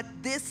know what?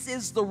 This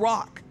is the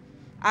rock.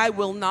 I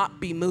will not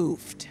be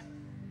moved.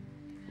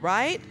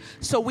 Right?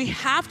 So we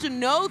have to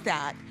know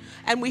that,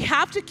 and we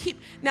have to keep.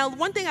 Now,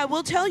 one thing I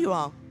will tell you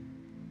all,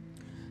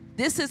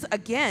 this is,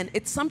 again,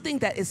 it's something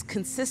that is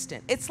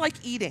consistent. It's like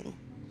eating.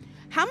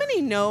 How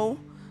many know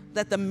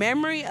that the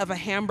memory of a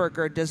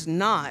hamburger does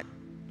not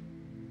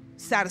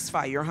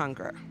satisfy your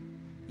hunger?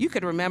 You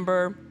could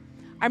remember,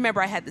 I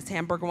remember I had this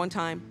hamburger one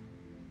time.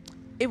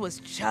 It was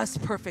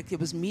just perfect.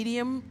 It was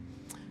medium,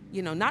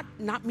 you know,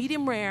 not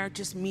medium rare,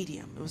 just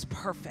medium. It was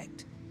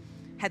perfect.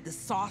 Had the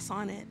sauce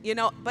on it, you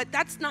know, but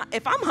that's not,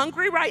 if I'm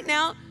hungry right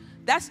now,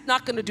 that's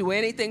not going to do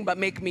anything but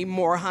make me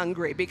more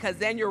hungry, because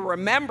then you're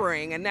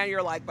remembering, and then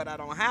you're like, but I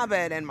don't have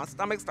it, and my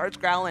stomach starts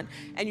growling,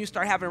 and you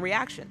start having a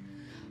reaction.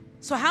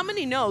 So how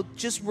many know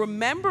just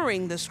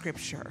remembering the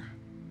scripture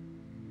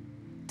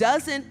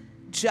doesn't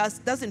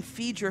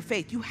feed your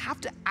faith? You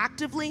have to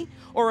actively,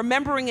 or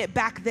remembering it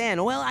back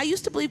then, well, I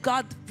used to believe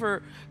God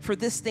for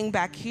this thing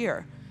back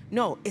here.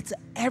 No, it's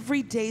an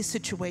everyday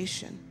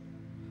situation.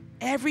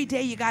 Every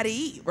day you got to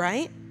eat,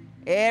 right?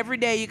 Every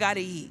day you got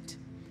to eat.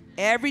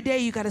 Every day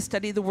you got to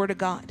study the word of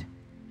God.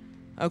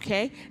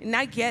 Okay? And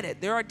I get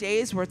it. There are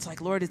days where it's like,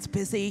 Lord, it's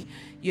busy.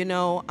 You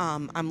know,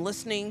 I'm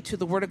listening to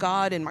the word of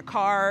God in my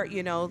car,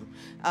 you know,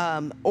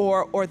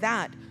 or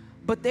that.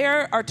 But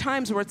there are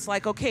times where it's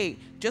like, okay,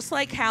 just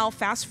like how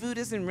fast food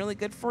isn't really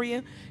good for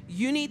you,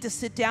 you need to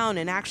sit down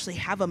and actually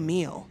have a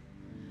meal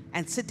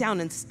and sit down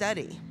and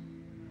study.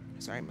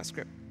 Sorry, my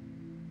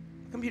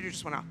computer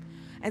just went off.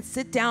 And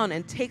sit down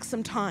and take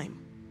some time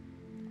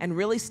and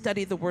really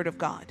study the word of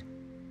God.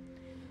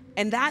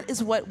 And that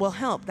is what will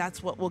help.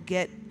 That's what will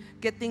get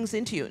things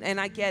into you.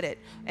 And I get it.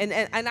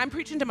 And I'm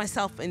preaching to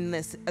myself in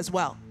this as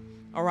well.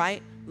 All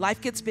right? Life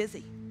gets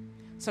busy.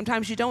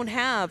 Sometimes you don't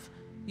have,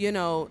 you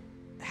know,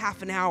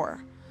 half an hour.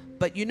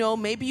 But, you know,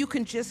 maybe you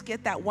can just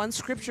get that one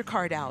scripture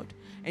card out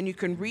and you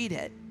can read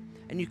it.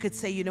 And you could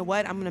say, you know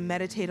what? I'm going to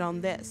meditate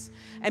on this.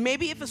 And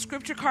maybe if a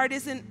scripture card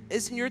isn't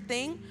your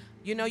thing,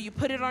 you know, you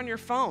put it on your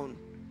phone.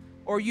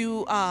 Or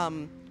you, I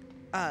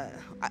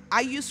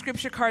use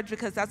scripture cards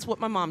because that's what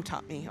my mom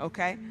taught me,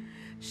 okay?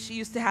 She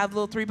used to have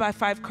little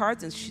 3x5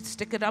 cards, and she'd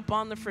stick it up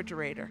on the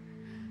refrigerator.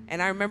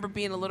 And I remember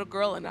being a little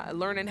girl and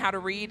learning how to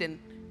read, and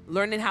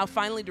learning how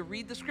finally to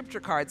read the scripture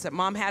cards that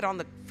Mom had on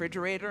the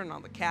refrigerator and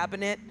on the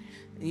cabinet,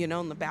 you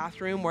know, in the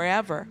bathroom,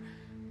 wherever.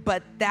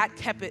 But that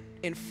kept it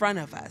in front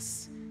of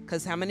us.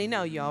 Because how many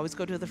know you always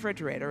go to the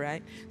refrigerator,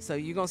 right? So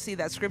you're going to see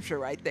that scripture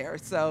right there.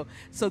 So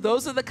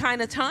those are the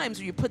kind of times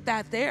where you put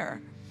that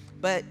there.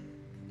 But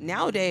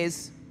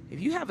nowadays,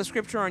 if you have a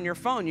scripture on your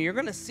phone, you're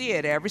going to see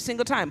it every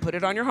single time. Put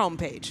it on your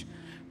homepage,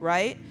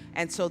 right?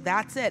 And so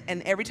that's it.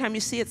 And every time you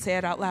see it, say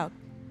it out loud.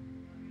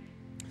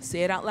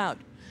 Say it out loud.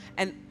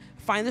 And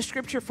find the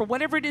scripture for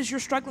whatever it is you're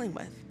struggling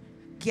with.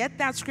 Get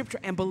that scripture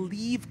and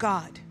believe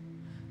God.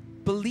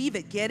 Believe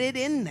it. Get it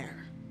in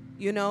there,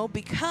 you know,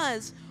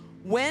 because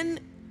when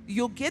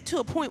you'll get to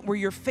a point where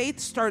your faith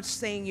starts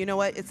saying, you know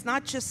what, it's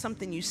not just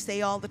something you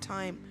say all the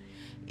time.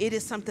 It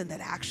is something that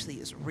actually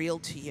is real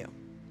to you.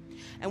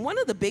 And one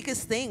of the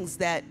biggest things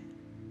that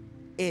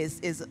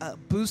is a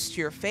boost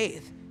to your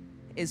faith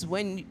is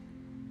when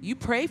you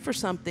pray for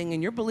something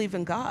and you're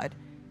believing God,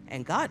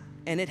 and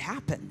it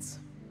happens.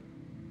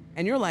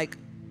 And you're like,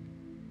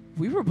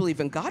 we were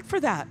believing God for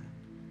that,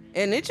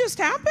 and it just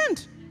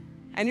happened.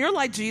 And you're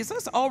like,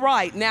 Jesus, all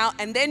right, now,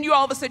 and then you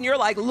all of a sudden you're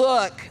like,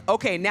 look,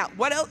 okay, now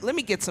what else? Let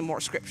me get some more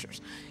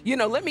scriptures. You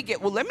know, let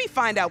me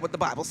find out what the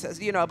Bible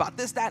says, you know, about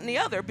this, that, and the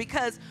other,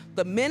 because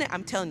the minute,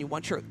 I'm telling you,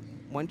 once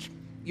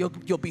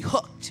you'll be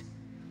hooked.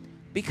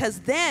 Because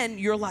then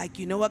you're like,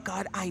 you know what,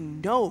 God, I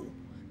know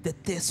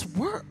that this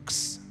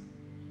works.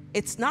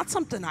 It's not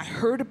something I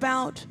heard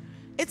about.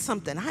 It's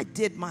something I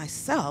did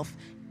myself,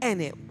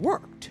 and it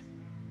worked.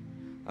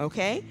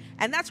 Okay?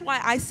 And that's why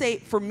I say,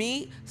 for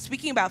me,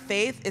 speaking about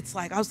faith, it's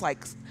like, I was a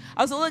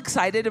little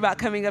excited about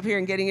coming up here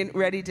and getting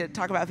ready to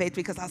talk about faith,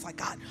 because I was like,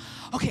 God,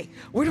 okay,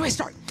 where do I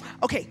start?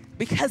 Okay,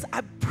 because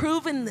I've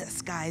proven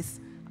this, guys.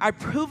 I've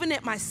proven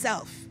it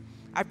myself.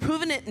 I've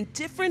proven it in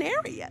different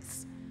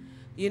areas.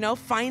 You know,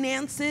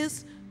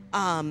 finances,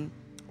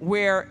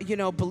 where, you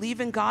know, believe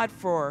in God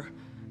for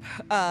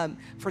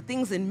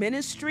things in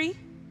ministry.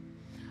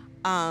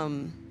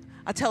 I'll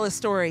tell a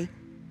story.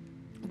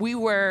 We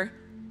were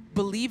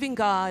believing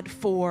God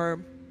for,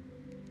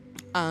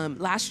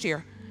 last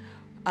year,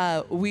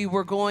 we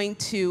were going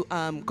to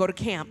go to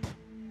camp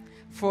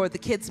for the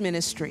kids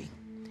ministry.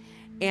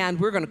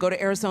 And we're going to go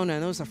to Arizona,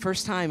 and it was the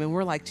first time. And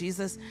we're like,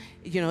 Jesus,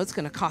 you know, it's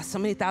going to cost so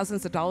many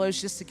thousands of dollars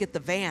just to get the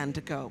van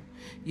to go,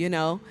 you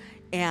know.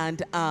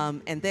 And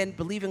then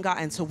believe in God.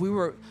 And so we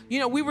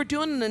were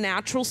doing the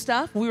natural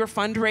stuff. We were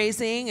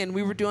fundraising, and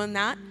we were doing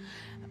that.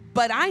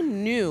 But I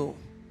knew,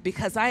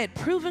 because I had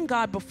proven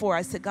God before.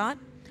 I said, God,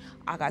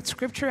 I got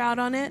scripture out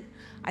on it.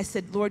 I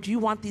said, Lord, you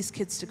want these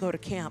kids to go to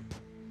camp.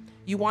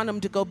 You want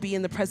them to go be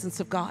in the presence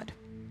of God.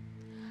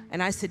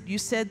 And I said, you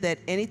said that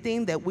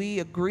anything that we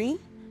agree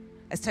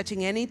as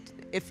touching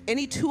if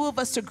any two of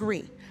us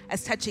agree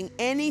as touching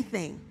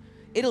anything,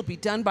 it'll be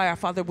done by our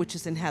Father which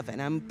is in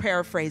heaven. I'm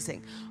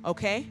paraphrasing,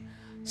 okay?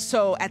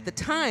 So at the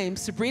time,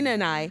 Sabrina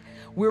and I,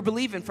 we were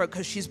believing for,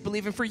 because she's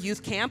believing for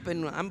youth camp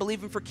and I'm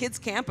believing for kids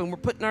camp, and we're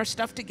putting our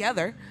stuff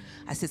together.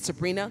 I said,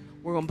 Sabrina,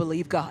 we're going to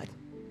believe God.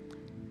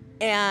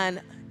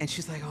 And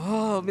she's like,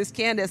 oh, Miss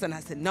Candice. And I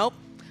said, nope,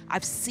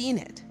 I've seen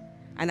it.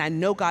 And I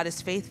know God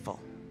is faithful.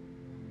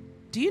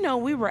 Do you know,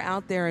 we were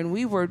out there and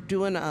we were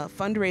doing a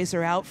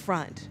fundraiser out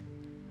front,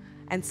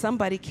 and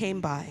somebody came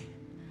by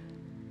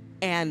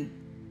and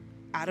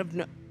out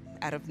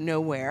of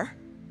nowhere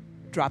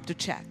dropped a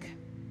check,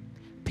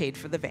 paid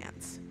for the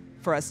vans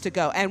for us to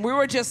go. And we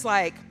were just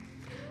like,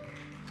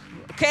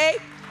 okay,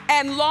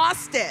 and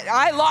lost it.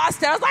 I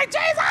lost it. I was like,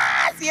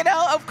 Jesus, you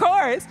know, of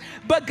course.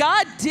 But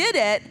God did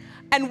it,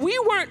 and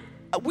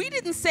we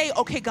didn't say,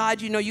 okay,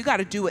 God, you know, you got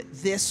to do it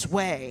this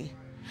way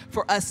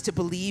for us to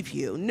believe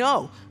you.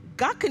 No,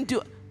 God can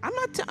do it. I'm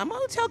going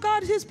to tell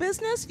God his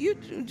business.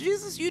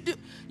 Jesus, you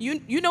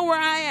know where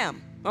I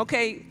am,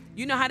 okay?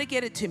 You know how to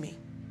get it to me,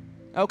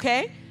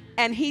 okay?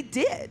 And he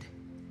did.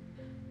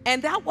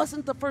 And that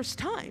wasn't the first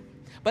time.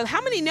 But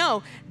how many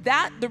know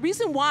that the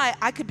reason why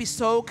I could be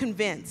so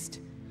convinced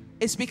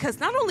is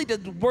because not only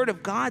did the word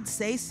of God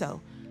say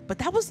so, but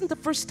that wasn't the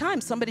first time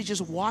somebody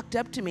just walked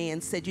up to me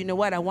and said, you know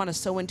what, I want to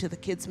sow into the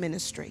kids'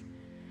 ministry.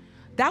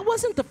 That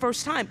wasn't the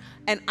first time.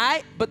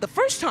 But the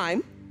first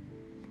time,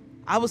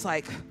 I was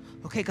like,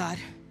 okay, God,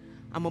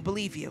 I'm going to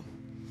believe you.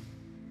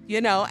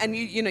 You know, and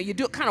you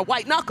do it kind of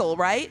white knuckle,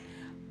 right?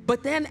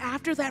 But then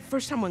after that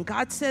first time, when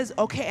God says,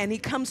 okay, and he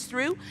comes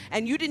through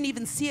and you didn't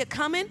even see it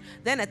coming,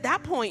 then at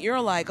that point you're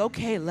like,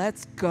 okay,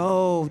 let's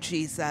go,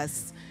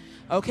 Jesus.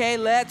 Okay,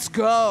 let's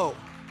go.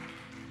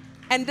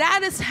 And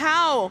that is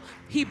how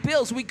he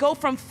builds. We go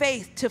from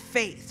faith to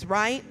faith,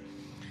 right?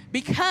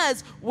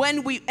 Because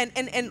when we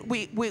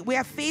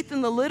have faith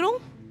in the little,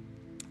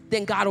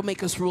 then God will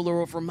make us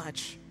ruler over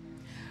much.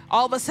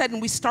 All of a sudden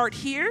we start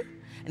here,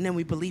 and then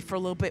we believe for a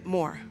little bit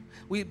more.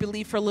 We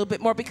believe for a little bit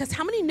more, because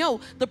how many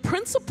know the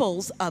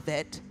principles of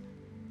it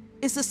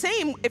is the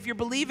same if you're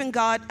believing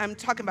God, I'm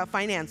talking about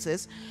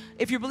finances,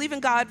 if you're believing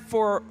God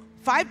for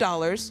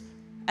 $5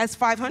 as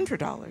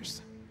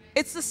 $500.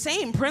 It's the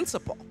same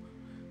principle,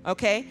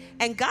 okay?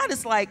 And God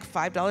is like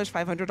 $5,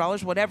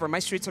 $500, whatever. My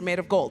streets are made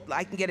of gold.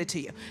 I can get it to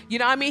you. You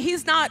know what I mean?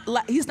 He's not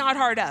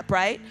hard up,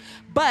 right?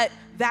 But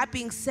that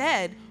being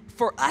said,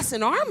 for us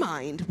in our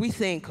mind, we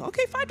think,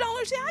 okay,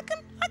 $5, yeah, I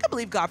can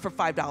believe God for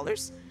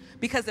 $5.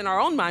 Because in our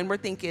own mind, we're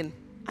thinking,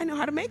 I know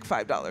how to make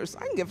 $5.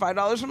 I can get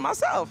 $5 for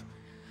myself.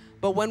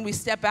 But when we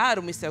step out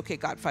and we say, okay,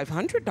 God,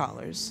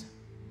 $500,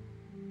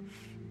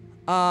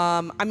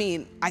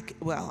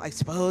 I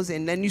suppose,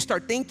 and then you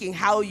start thinking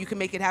how you can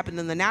make it happen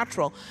in the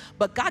natural.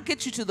 But God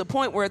gets you to the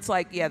point where it's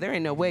like, yeah, there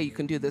ain't no way you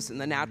can do this in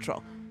the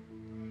natural.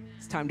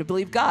 It's time to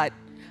believe God.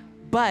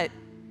 But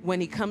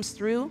when he comes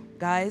through,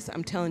 guys,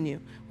 I'm telling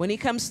you, when he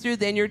comes through,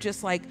 then you're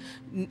just like,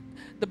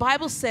 the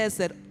Bible says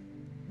that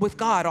with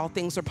God, all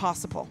things are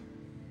possible.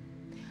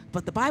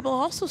 But the Bible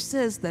also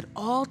says that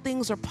all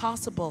things are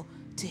possible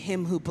to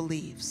him who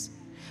believes.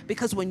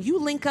 Because when you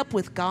link up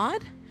with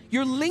God,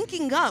 you're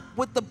linking up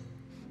with the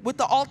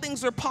all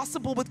things are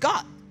possible with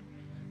God.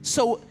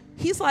 So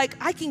he's like,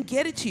 I can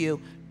get it to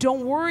you.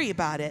 Don't worry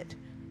about it.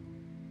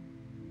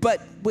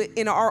 But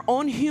in our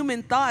own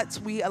human thoughts,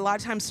 we a lot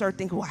of times start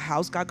thinking, well,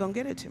 how's God going to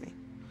get it to me?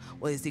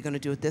 Well, is he going to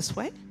do it this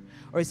way?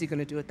 Or is he going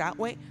to do it that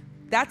way?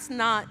 That's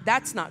not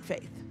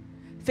faith.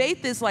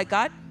 Faith is like,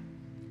 God,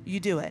 you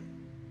do it.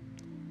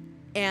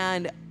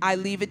 And I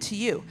leave it to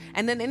you.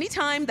 And then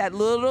anytime that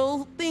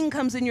little thing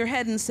comes in your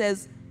head and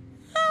says,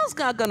 how's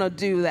God going to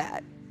do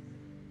that?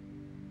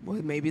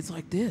 Well, maybe it's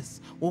like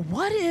this. Well,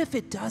 what if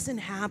it doesn't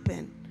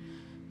happen?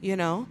 You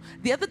know?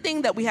 The other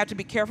thing that we have to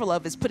be careful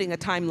of is putting a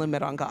time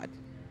limit on God.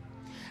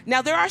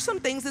 Now, there are some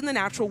things in the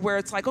natural where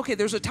it's like, okay,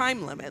 there's a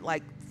time limit,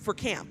 like for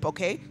camp,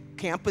 okay?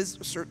 Camp is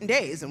certain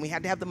days, and we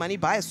had to have the money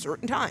by a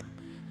certain time.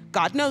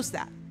 God knows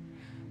that.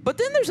 But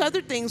then there's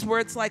other things where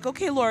it's like,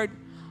 okay, Lord,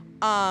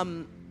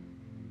 I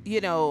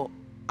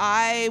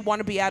want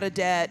to be out of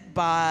debt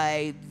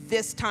by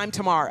this time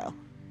tomorrow.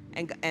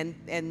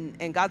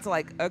 And God's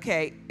like,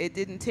 okay, it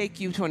didn't take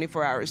you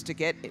 24 hours to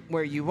get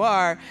where you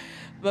are,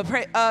 but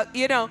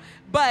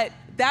but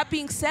that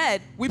being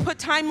said, we put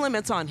time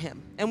limits on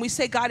him, and we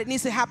say, God, it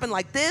needs to happen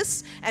like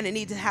this, and it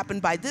needs to happen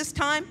by this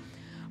time,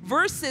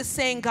 versus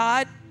saying,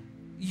 God,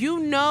 you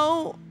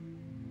know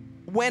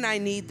when I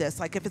need this,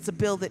 like if it's a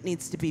bill that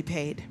needs to be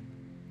paid,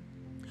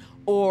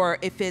 or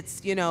if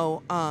it's,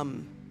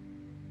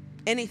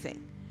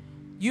 anything.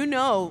 You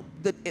know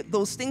that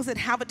those things that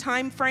have a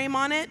time frame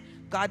on it,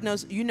 God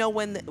knows,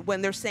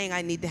 when they're saying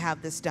I need to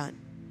have this done.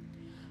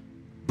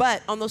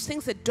 But on those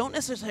things that don't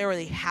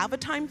necessarily have a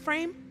time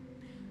frame,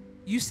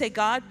 you say,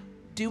 God,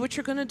 do what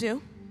you're going to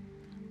do.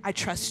 I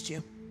trust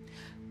you.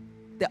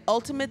 The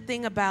ultimate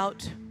thing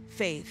about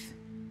faith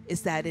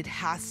is that there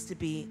has to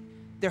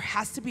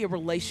be a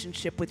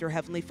relationship with your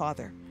Heavenly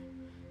Father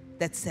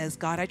that says,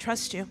 God, I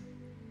trust you.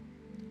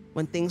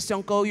 When things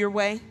don't go your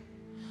way,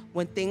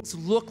 when things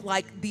look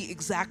like the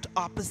exact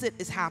opposite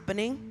is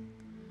happening,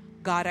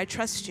 God, I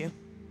trust you.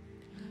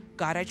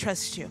 God, I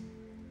trust you.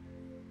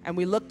 And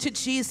we look to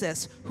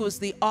Jesus, who is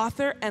the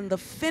author and the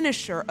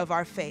finisher of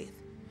our faith.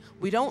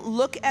 We don't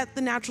look at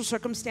the natural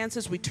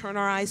circumstances, we turn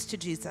our eyes to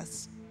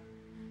Jesus.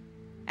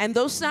 And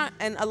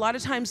a lot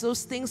of times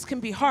those things can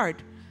be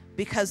hard,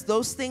 because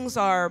those things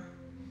are,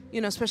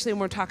 especially when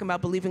we're talking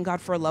about believing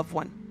God for a loved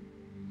one.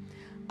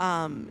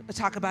 I'll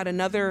talk about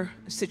another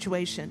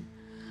situation.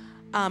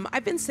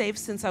 I've been saved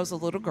since I was a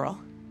little girl,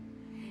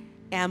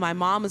 and my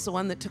mom is the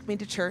one that took me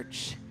to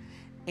church,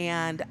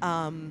 and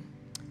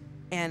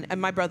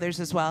my brothers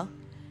as well.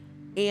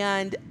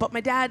 But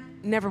my dad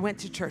never went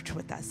to church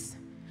with us.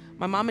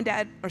 My mom and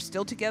dad are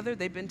still together.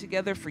 They've been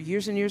together for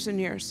years and years and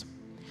years.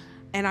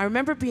 And I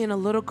remember being a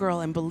little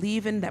girl and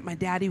believing that my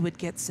daddy would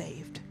get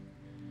saved,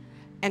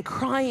 and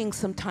crying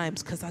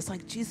sometimes because I was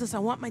like, Jesus, I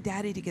want my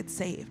daddy to get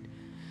saved.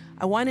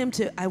 I want him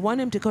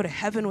to go to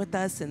heaven with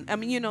us. And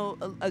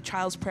a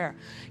child's prayer.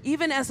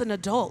 Even as an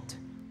adult,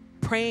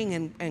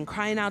 praying and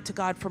crying out to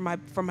God for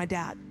my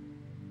dad.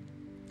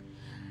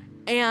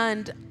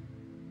 And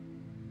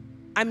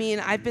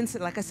I've been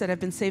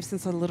saved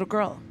since a little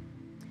girl.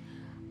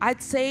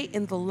 I'd say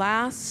in the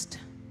last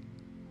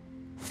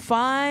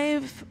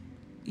 5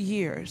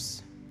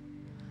 years,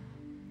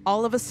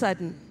 all of a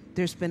sudden,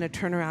 there's been a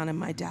turnaround in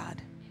my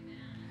dad.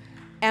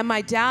 And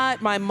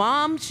my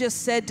mom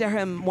just said to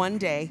him one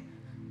day,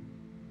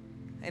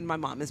 and my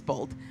mom is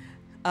bold,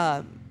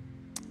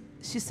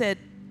 she said,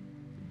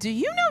 do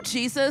you know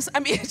Jesus?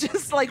 He's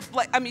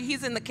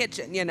in the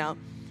kitchen, I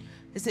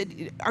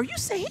said, are you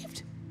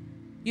saved?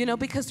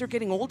 Because they're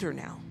getting older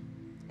now.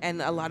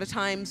 And a lot of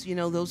times,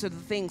 those are the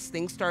things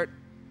start,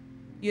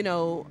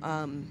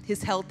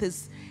 his health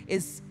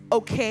is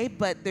okay,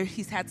 but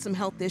he's had some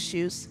health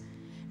issues,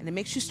 and it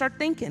makes you start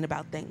thinking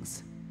about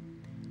things.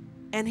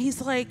 And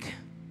he's like,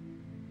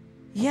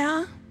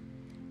 yeah.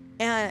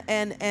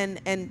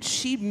 And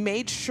she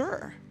made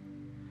sure.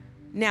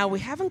 Now, we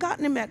haven't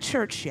gotten him at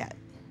church yet.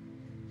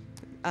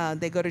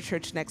 They go to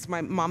church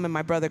my mom and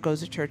my brother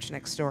goes to church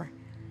next door.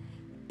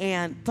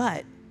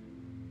 But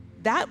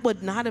that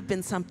would not have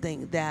been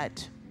something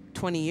that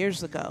 20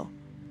 years ago,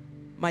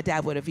 my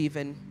dad would have he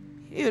would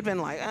have been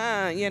like,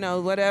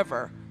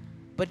 whatever.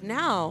 But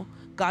now,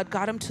 God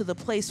got him to the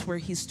place where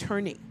he's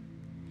turning.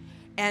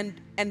 And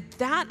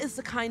that is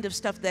the kind of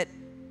stuff that,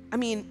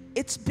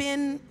 it's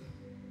been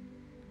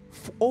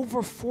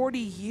over 40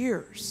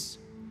 years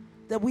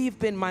that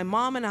my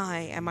mom and I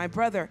and my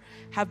brother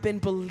have been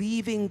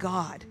believing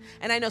God.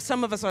 And I know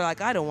some of us are like,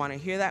 I don't want to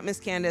hear that, Miss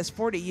Candice,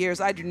 40 years,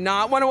 I do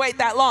not want to wait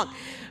that long.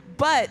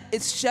 But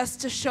it's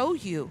just to show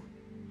you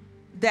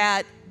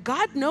that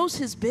God knows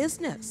his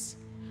business,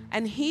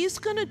 and he's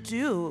going to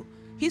do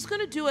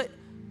it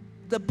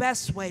the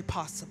best way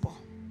possible.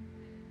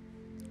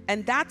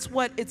 And that's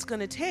what it's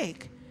going to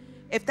take.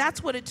 If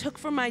that's what it took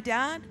for my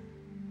dad,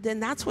 then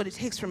that's what it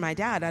takes for my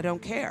dad. I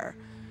don't care.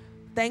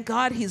 Thank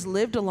God he's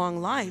lived a long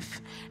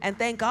life, and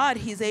thank God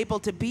he's able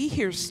to be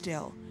here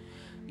still.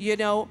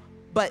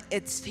 But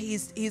it's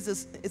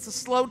a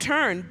slow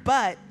turn,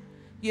 but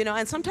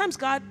and sometimes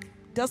God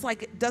does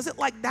it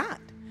like that.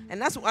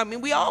 And that's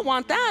we all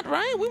want that,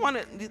 right? We want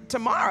it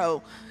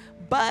tomorrow.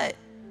 But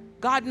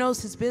God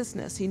knows his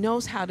business. He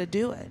knows how to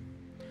do it.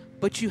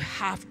 But you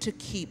have to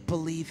keep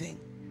believing.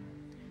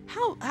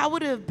 How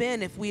would it have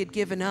been if we had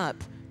given up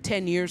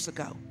 10 years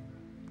ago?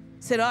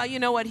 Said, oh, you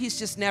know what? He's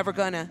just never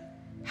gonna.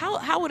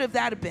 How would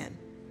that have been?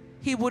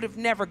 He would have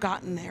never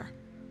gotten there.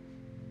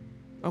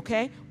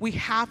 Okay? We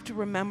have to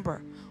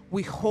remember,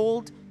 we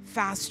hold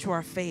fast to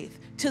our faith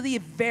to the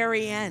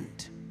very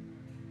end.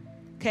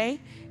 Okay?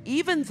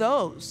 Even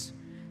those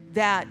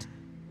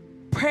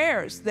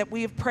prayers that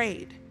we have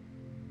prayed,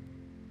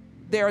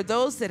 there are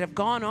those that have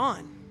gone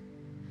on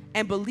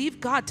and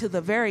believed God to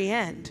the very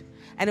end.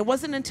 And it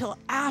wasn't until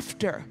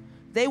after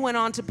they went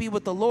on to be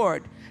with the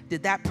Lord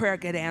did that prayer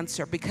get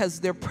answered, because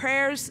their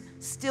prayers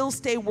still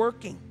stay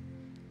working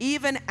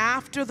even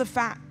after the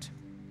fact.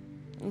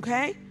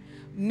 Okay?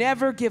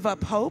 Never give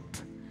up hope.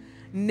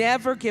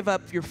 Never give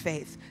up your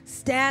faith.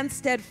 Stand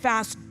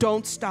steadfast.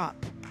 Don't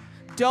stop.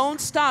 Don't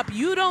stop.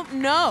 You don't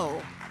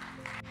know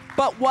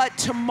but what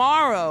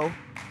tomorrow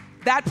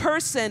that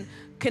person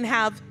can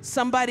have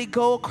somebody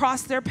go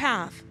across their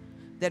path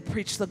that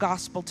preach the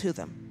gospel to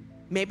them.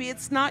 Maybe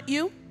it's not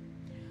you,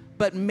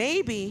 but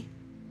maybe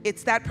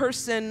it's that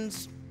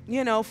person's,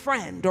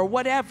 friend or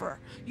whatever.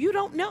 You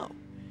don't know.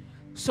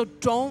 So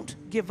don't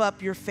give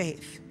up your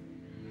faith.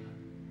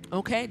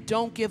 Okay?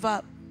 Don't give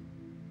up.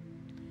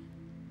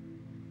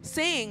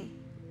 Saying,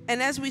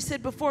 and as we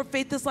said before,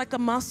 faith is like a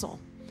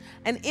muscle.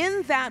 And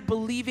in that,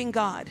 believing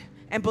God,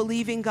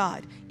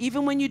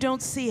 even when you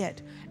don't see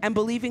it, and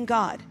believing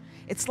God,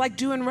 it's like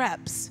doing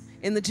reps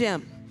in the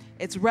gym.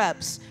 It's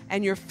reps,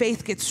 and your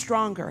faith gets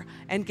stronger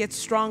and gets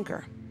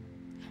stronger.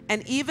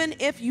 And even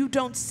if you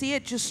don't see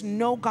it, just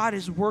know God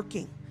is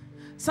working.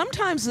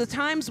 Sometimes the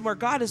times where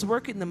God is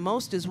working the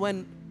most is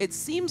when it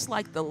seems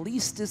like the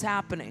least is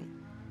happening.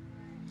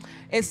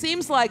 It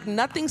seems like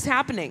nothing's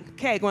happening.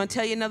 Okay, I'm going to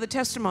tell you another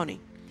testimony.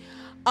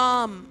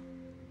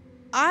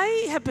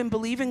 I have been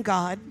believing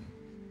God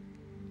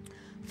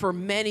for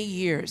many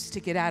years to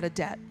get out of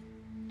debt.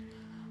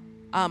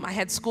 I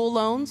had school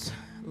loans,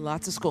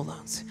 lots of school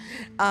loans.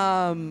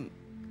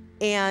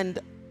 And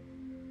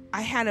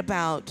I had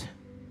about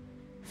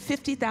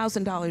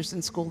 $50,000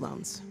 in school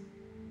loans,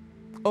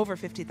 over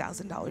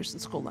 $50,000 in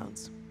school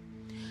loans.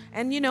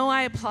 And, you know,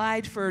 I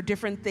applied for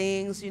different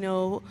things, you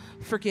know,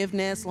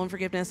 forgiveness, loan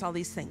forgiveness, all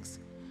these things.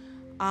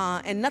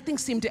 And nothing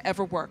seemed to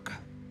ever work.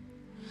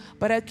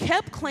 But I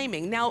kept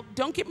claiming. Now,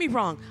 don't get me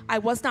wrong. I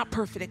was not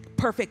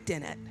perfect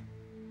in it.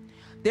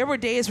 There were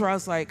days where I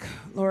was like,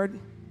 Lord,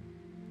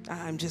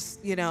 I'm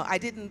just, you know, I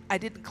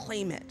didn't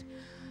claim it.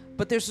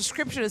 But there's a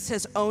scripture that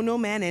says, owe no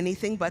man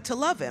anything but to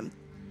love him.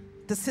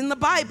 That's in the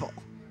Bible.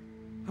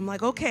 I'm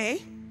like,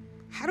 okay,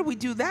 how do we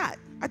do that?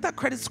 I thought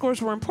credit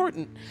scores were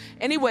important.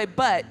 Anyway,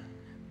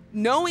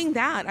 knowing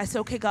that, I said,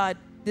 okay, God,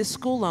 this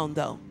school loan,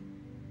 though,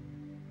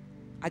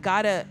 I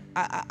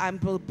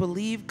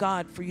believe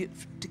God for you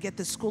to get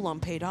this school loan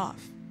paid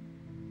off,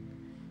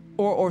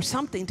 or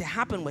something to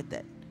happen with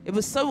it. It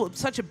was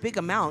such a big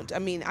amount. I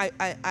mean,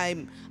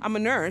 I'm a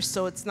nurse,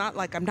 so it's not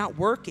like I'm not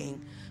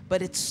working,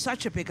 but it's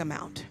such a big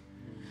amount.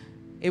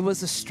 It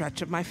was a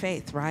stretch of my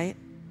faith, right?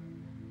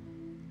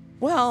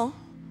 Well,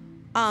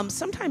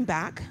 sometime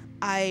back,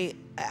 I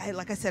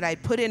like I said, I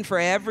put in for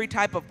every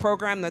type of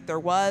program that there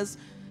was,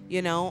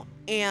 you know,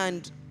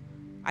 and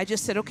I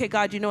just said, okay,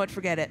 God, you know what,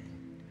 forget it.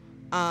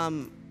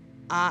 I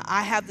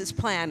have this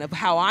plan of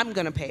how I'm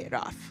going to pay it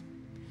off,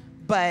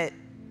 but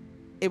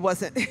it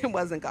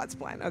wasn't God's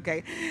plan,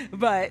 okay?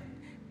 But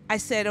I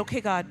said, okay,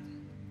 God,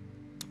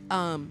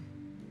 and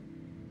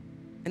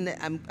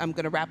I'm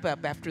going to wrap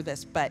up after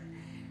this, but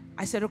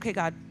I said, okay,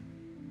 God,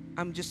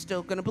 I'm just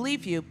still going to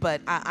believe you,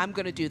 but I'm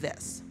going to do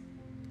this.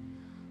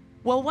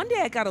 Well, one day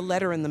I got a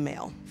letter in the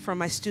mail from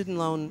my student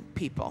loan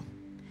people.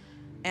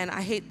 And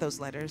I hate those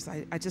letters.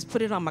 I just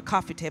put it on my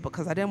coffee table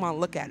because I didn't want to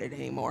look at it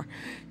anymore.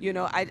 You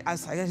know, I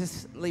was like, I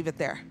just leave it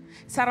there.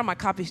 It sat on my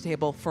coffee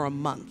table for a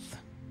month.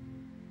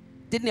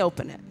 Didn't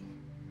open it.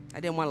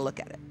 I didn't want to look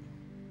at it.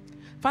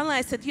 Finally,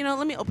 I said, you know,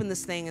 let me open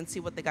this thing and see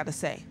what they got to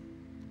say.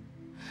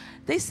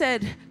 They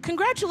said,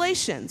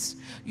 congratulations,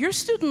 your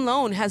student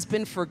loan has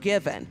been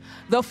forgiven.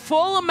 The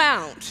full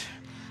amount.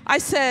 I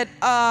said,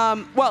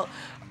 well,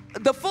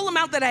 the full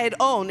amount that I had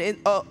owed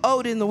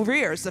in the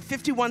arrears, the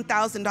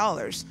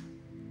 $51,000.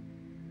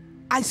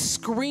 I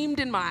screamed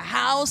in my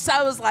house.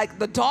 I was like,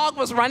 the dog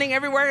was running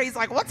everywhere. He's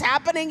like, what's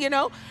happening, you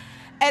know?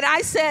 And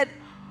I said,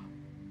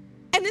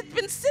 and it's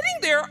been sitting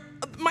there.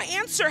 My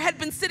answer had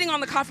been sitting on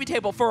the coffee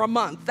table for a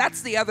month.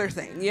 That's the other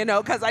thing, you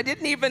know, because I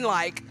didn't even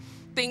like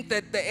think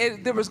that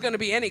there was going to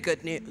be any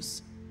good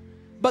news.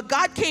 But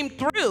God came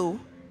through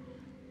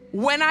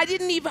when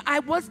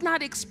I was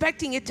not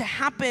expecting it to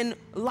happen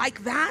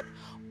like that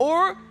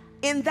or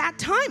in that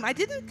time. I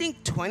didn't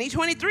think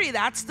 2023,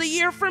 that's the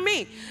year for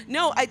me.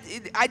 No, I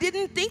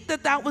didn't think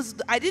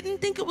I didn't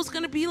think it was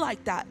going to be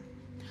like that.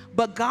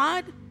 But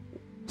God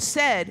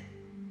said,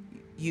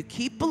 you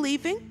keep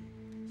believing,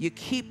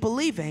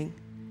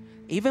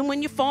 even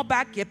when you fall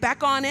back, get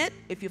back on it.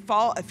 If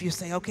you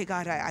say, okay,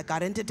 God, I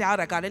got into doubt,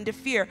 I got into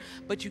fear,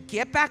 but you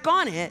get back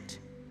on it,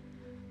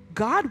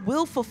 God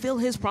will fulfill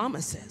his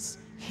promises.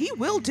 He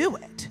will do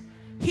it.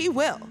 He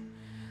will.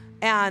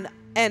 And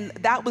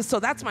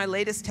that's my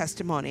latest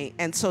testimony.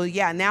 And so,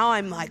 yeah, now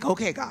I'm like,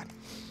 okay, God,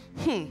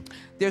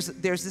 there's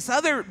this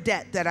other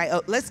debt that I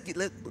owe. Let's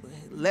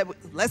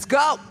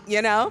go,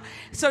 you know?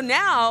 So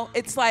now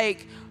it's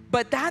like,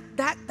 but that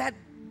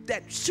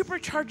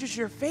supercharges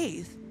your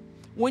faith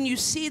when you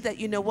see that,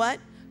 you know what?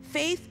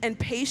 Faith and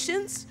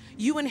patience,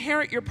 you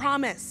inherit your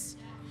promise.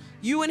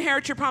 You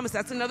inherit your promise.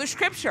 That's another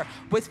scripture.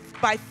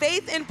 By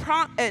faith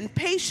and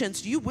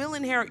patience, you will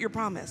inherit your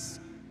promise.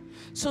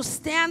 So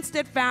stand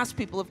steadfast,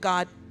 people of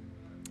God.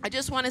 I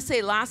just want to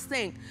say last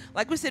thing.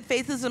 Like we said,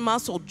 faith is a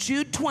muscle.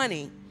 Jude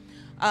 20,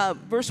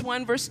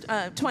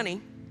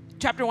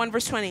 chapter 1,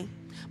 verse 20.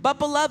 But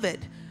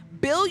beloved,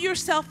 build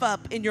yourself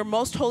up in your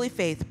most holy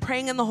faith,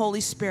 praying in the Holy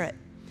Spirit.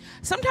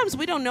 Sometimes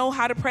we don't know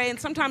how to pray, and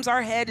sometimes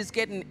our head is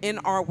getting in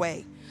our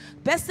way.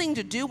 Best thing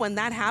to do when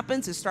that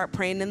happens is start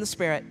praying in the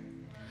Spirit.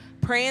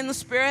 Pray in the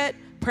Spirit,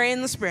 pray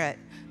in the Spirit.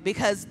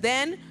 Because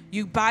then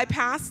you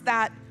bypass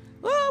that,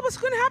 oh, what's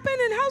going to happen,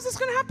 and how's this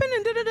going to happen,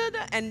 and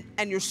da-da-da-da,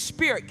 and your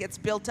spirit gets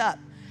built up.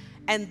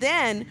 And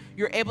then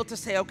you're able to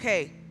say,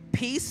 okay,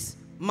 peace,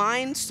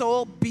 mind,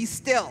 soul, be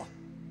still.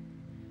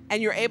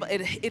 And you're able,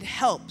 it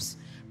helps.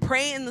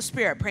 Pray in the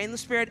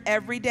Spirit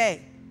every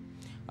day,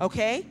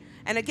 okay?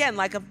 And again,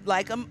 like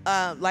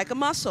a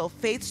muscle,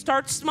 faith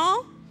starts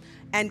small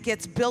and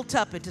gets built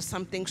up into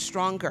something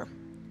stronger.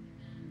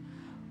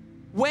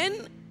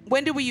 When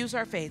do we use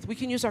our faith? We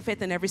can use our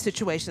faith in every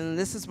situation, and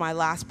this is my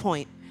last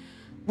point.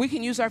 We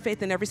can use our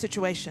faith in every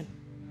situation.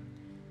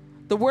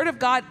 The Word of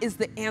God is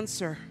the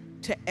answer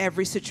to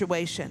every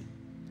situation.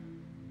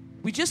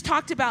 We just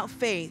talked about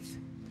faith,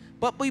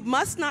 but we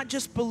must not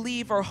just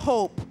believe or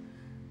hope.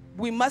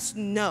 We must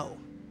know.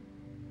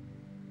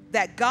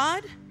 that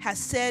God has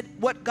said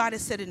what God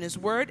has said in his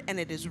word, and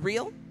it is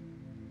real,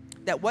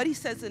 that what he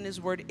says in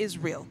his word is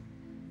real,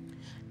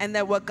 and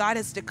that what God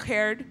has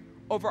declared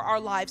over our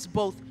lives,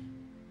 both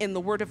in the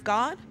word of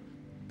God,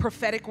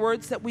 prophetic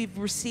words that we've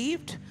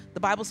received. The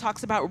Bible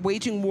talks about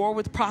waging war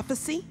with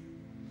prophecy,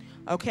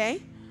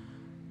 okay?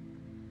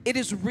 It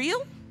is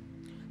real.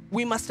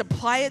 We must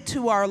apply it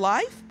to our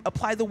life,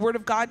 apply the word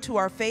of God to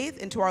our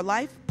faith and to our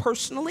life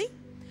personally,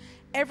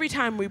 every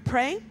time we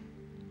pray,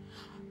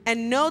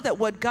 and know that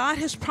what God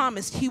has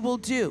promised, he will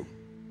do.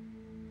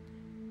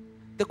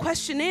 The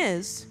question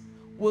is,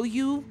 will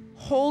you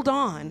hold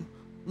on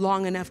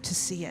long enough to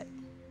see it?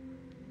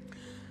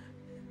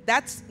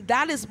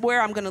 That is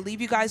where I'm going to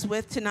leave you guys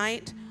with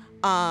tonight.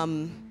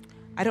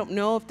 I don't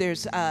know if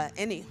there's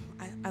any.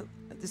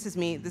 This is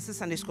me. This is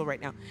Sunday school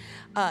right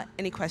now.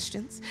 Any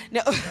questions?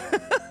 No.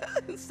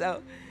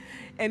 So,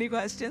 any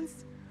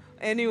questions?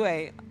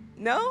 Anyway,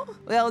 no?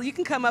 Well, you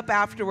can come up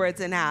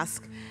afterwards and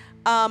ask.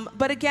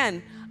 But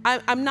again,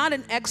 I'm not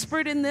an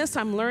expert in this.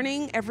 I'm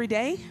learning every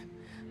day.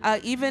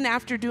 Even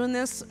after doing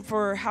this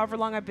for however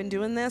long I've been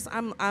doing this,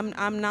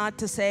 I'm not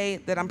to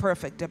say that I'm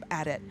perfect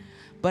at it.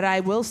 But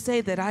I will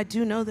say that I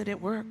do know that it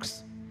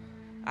works.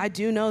 I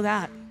do know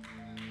that.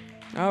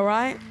 All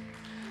right?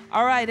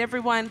 All right,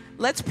 everyone,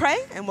 let's pray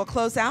and we'll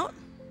close out.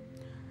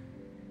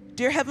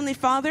 Dear Heavenly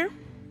Father,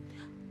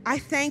 I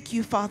thank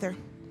you, Father,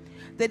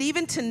 that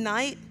even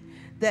tonight,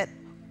 that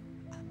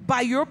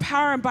by your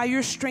power and by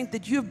your strength,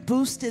 that you have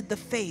boosted the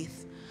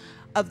faith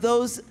of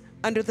those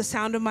under the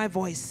sound of my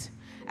voice.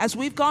 As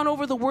we've gone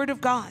over the word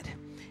of God,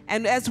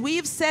 and as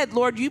we've said,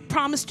 Lord, you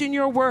promised in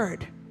your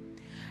word.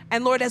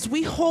 And Lord, as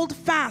we hold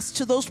fast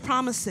to those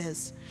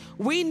promises,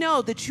 we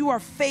know that you are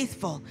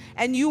faithful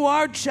and you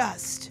are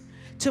just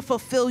to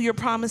fulfill your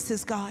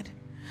promises, God.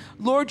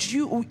 Lord,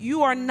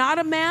 you are not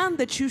a man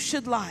that you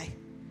should lie,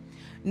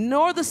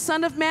 nor the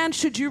Son of Man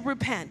should you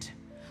repent.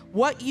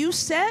 What you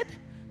said,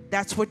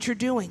 that's what you're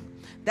doing.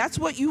 That's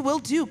what you will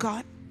do,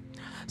 God.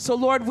 So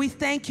Lord, we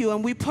thank you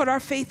and we put our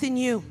faith in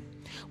you.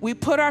 We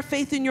put our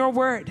faith in your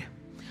word.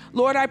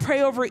 Lord, I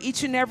pray over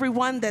each and every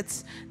one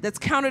that's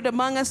counted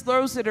among us,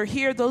 those that are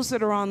here, those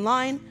that are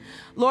online.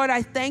 Lord,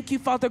 I thank you,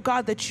 Father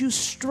God, that you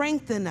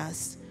strengthen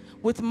us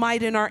with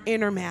might in our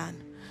inner man.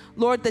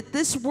 Lord, that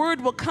this word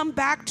will come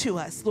back to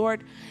us,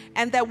 Lord,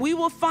 and that we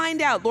will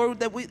find out, Lord,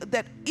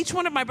 that each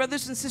one of my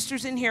brothers and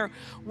sisters in here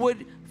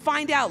would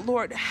find out,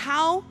 Lord,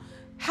 how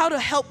to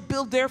help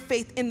build their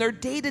faith in their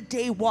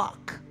day-to-day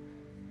walk.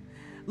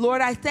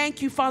 Lord, I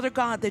thank you, Father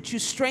God, that you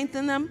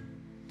strengthen them,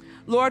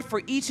 Lord,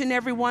 for each and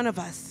every one of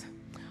us.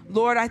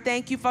 Lord, I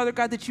thank you, Father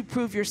God, that you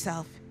prove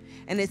yourself.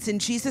 And it's in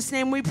Jesus'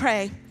 name we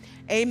pray.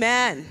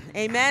 Amen.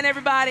 Amen,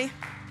 everybody.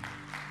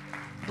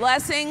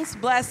 Blessings,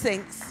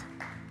 blessings.